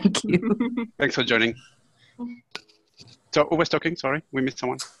 Thank you. Thanks for joining. So who was talking? Sorry, we missed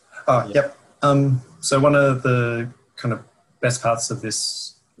someone. Oh, yep. So one of the kind of best parts of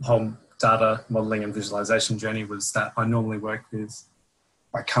this whole data modeling and visualization journey was that I normally work with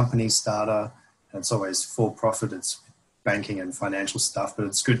my company's data, and it's always for profit. It's banking and financial stuff, but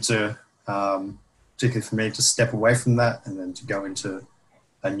it's good to, particularly for me, to step away from that and then to go into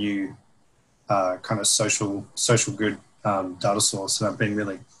a new kind of social good data source. And I've been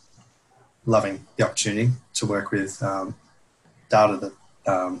really loving the opportunity to work with data that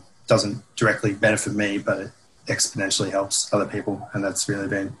doesn't directly benefit me, but it exponentially helps other people. And that's really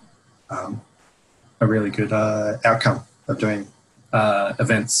been a really good outcome of doing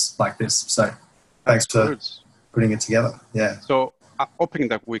events like this. So thanks for putting it together. Yeah. So I'm hoping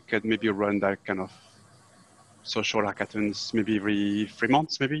that we could maybe run that kind of social hackathons maybe every 3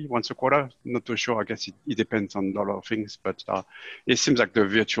 months, maybe once a quarter. Not too sure. I guess it depends on a lot of things, but it seems like the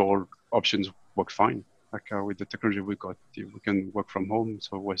virtual options work fine. Like with the technology we got, we can work from home,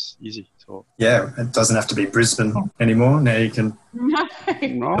 so it was easy. So yeah, it doesn't have to be Brisbane anymore. Now you can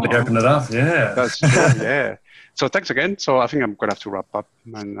really open it up. Yeah, that's true. Yeah. So thanks again. So I think I'm gonna have to wrap up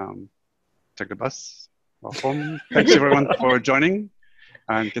and take the bus home. Thanks everyone for joining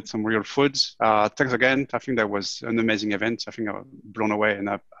and get some real food. Thanks again. I think that was an amazing event. I think I was blown away, and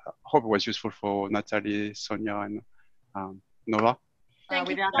I hope it was useful for Natalie, Sonia, and Nova. Thank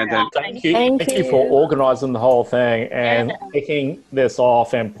you. Thank you for organising the whole thing and kicking this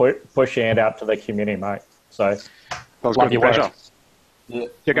off and pushing it out to the community, mate. So, that was good. Pleasure. Yeah,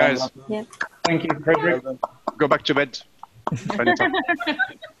 guys. Yeah. Thank you, Frederick. Go back to bed. Bye,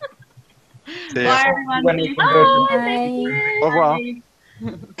 everyone. Bye. Au revoir.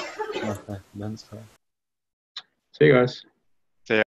 See you guys.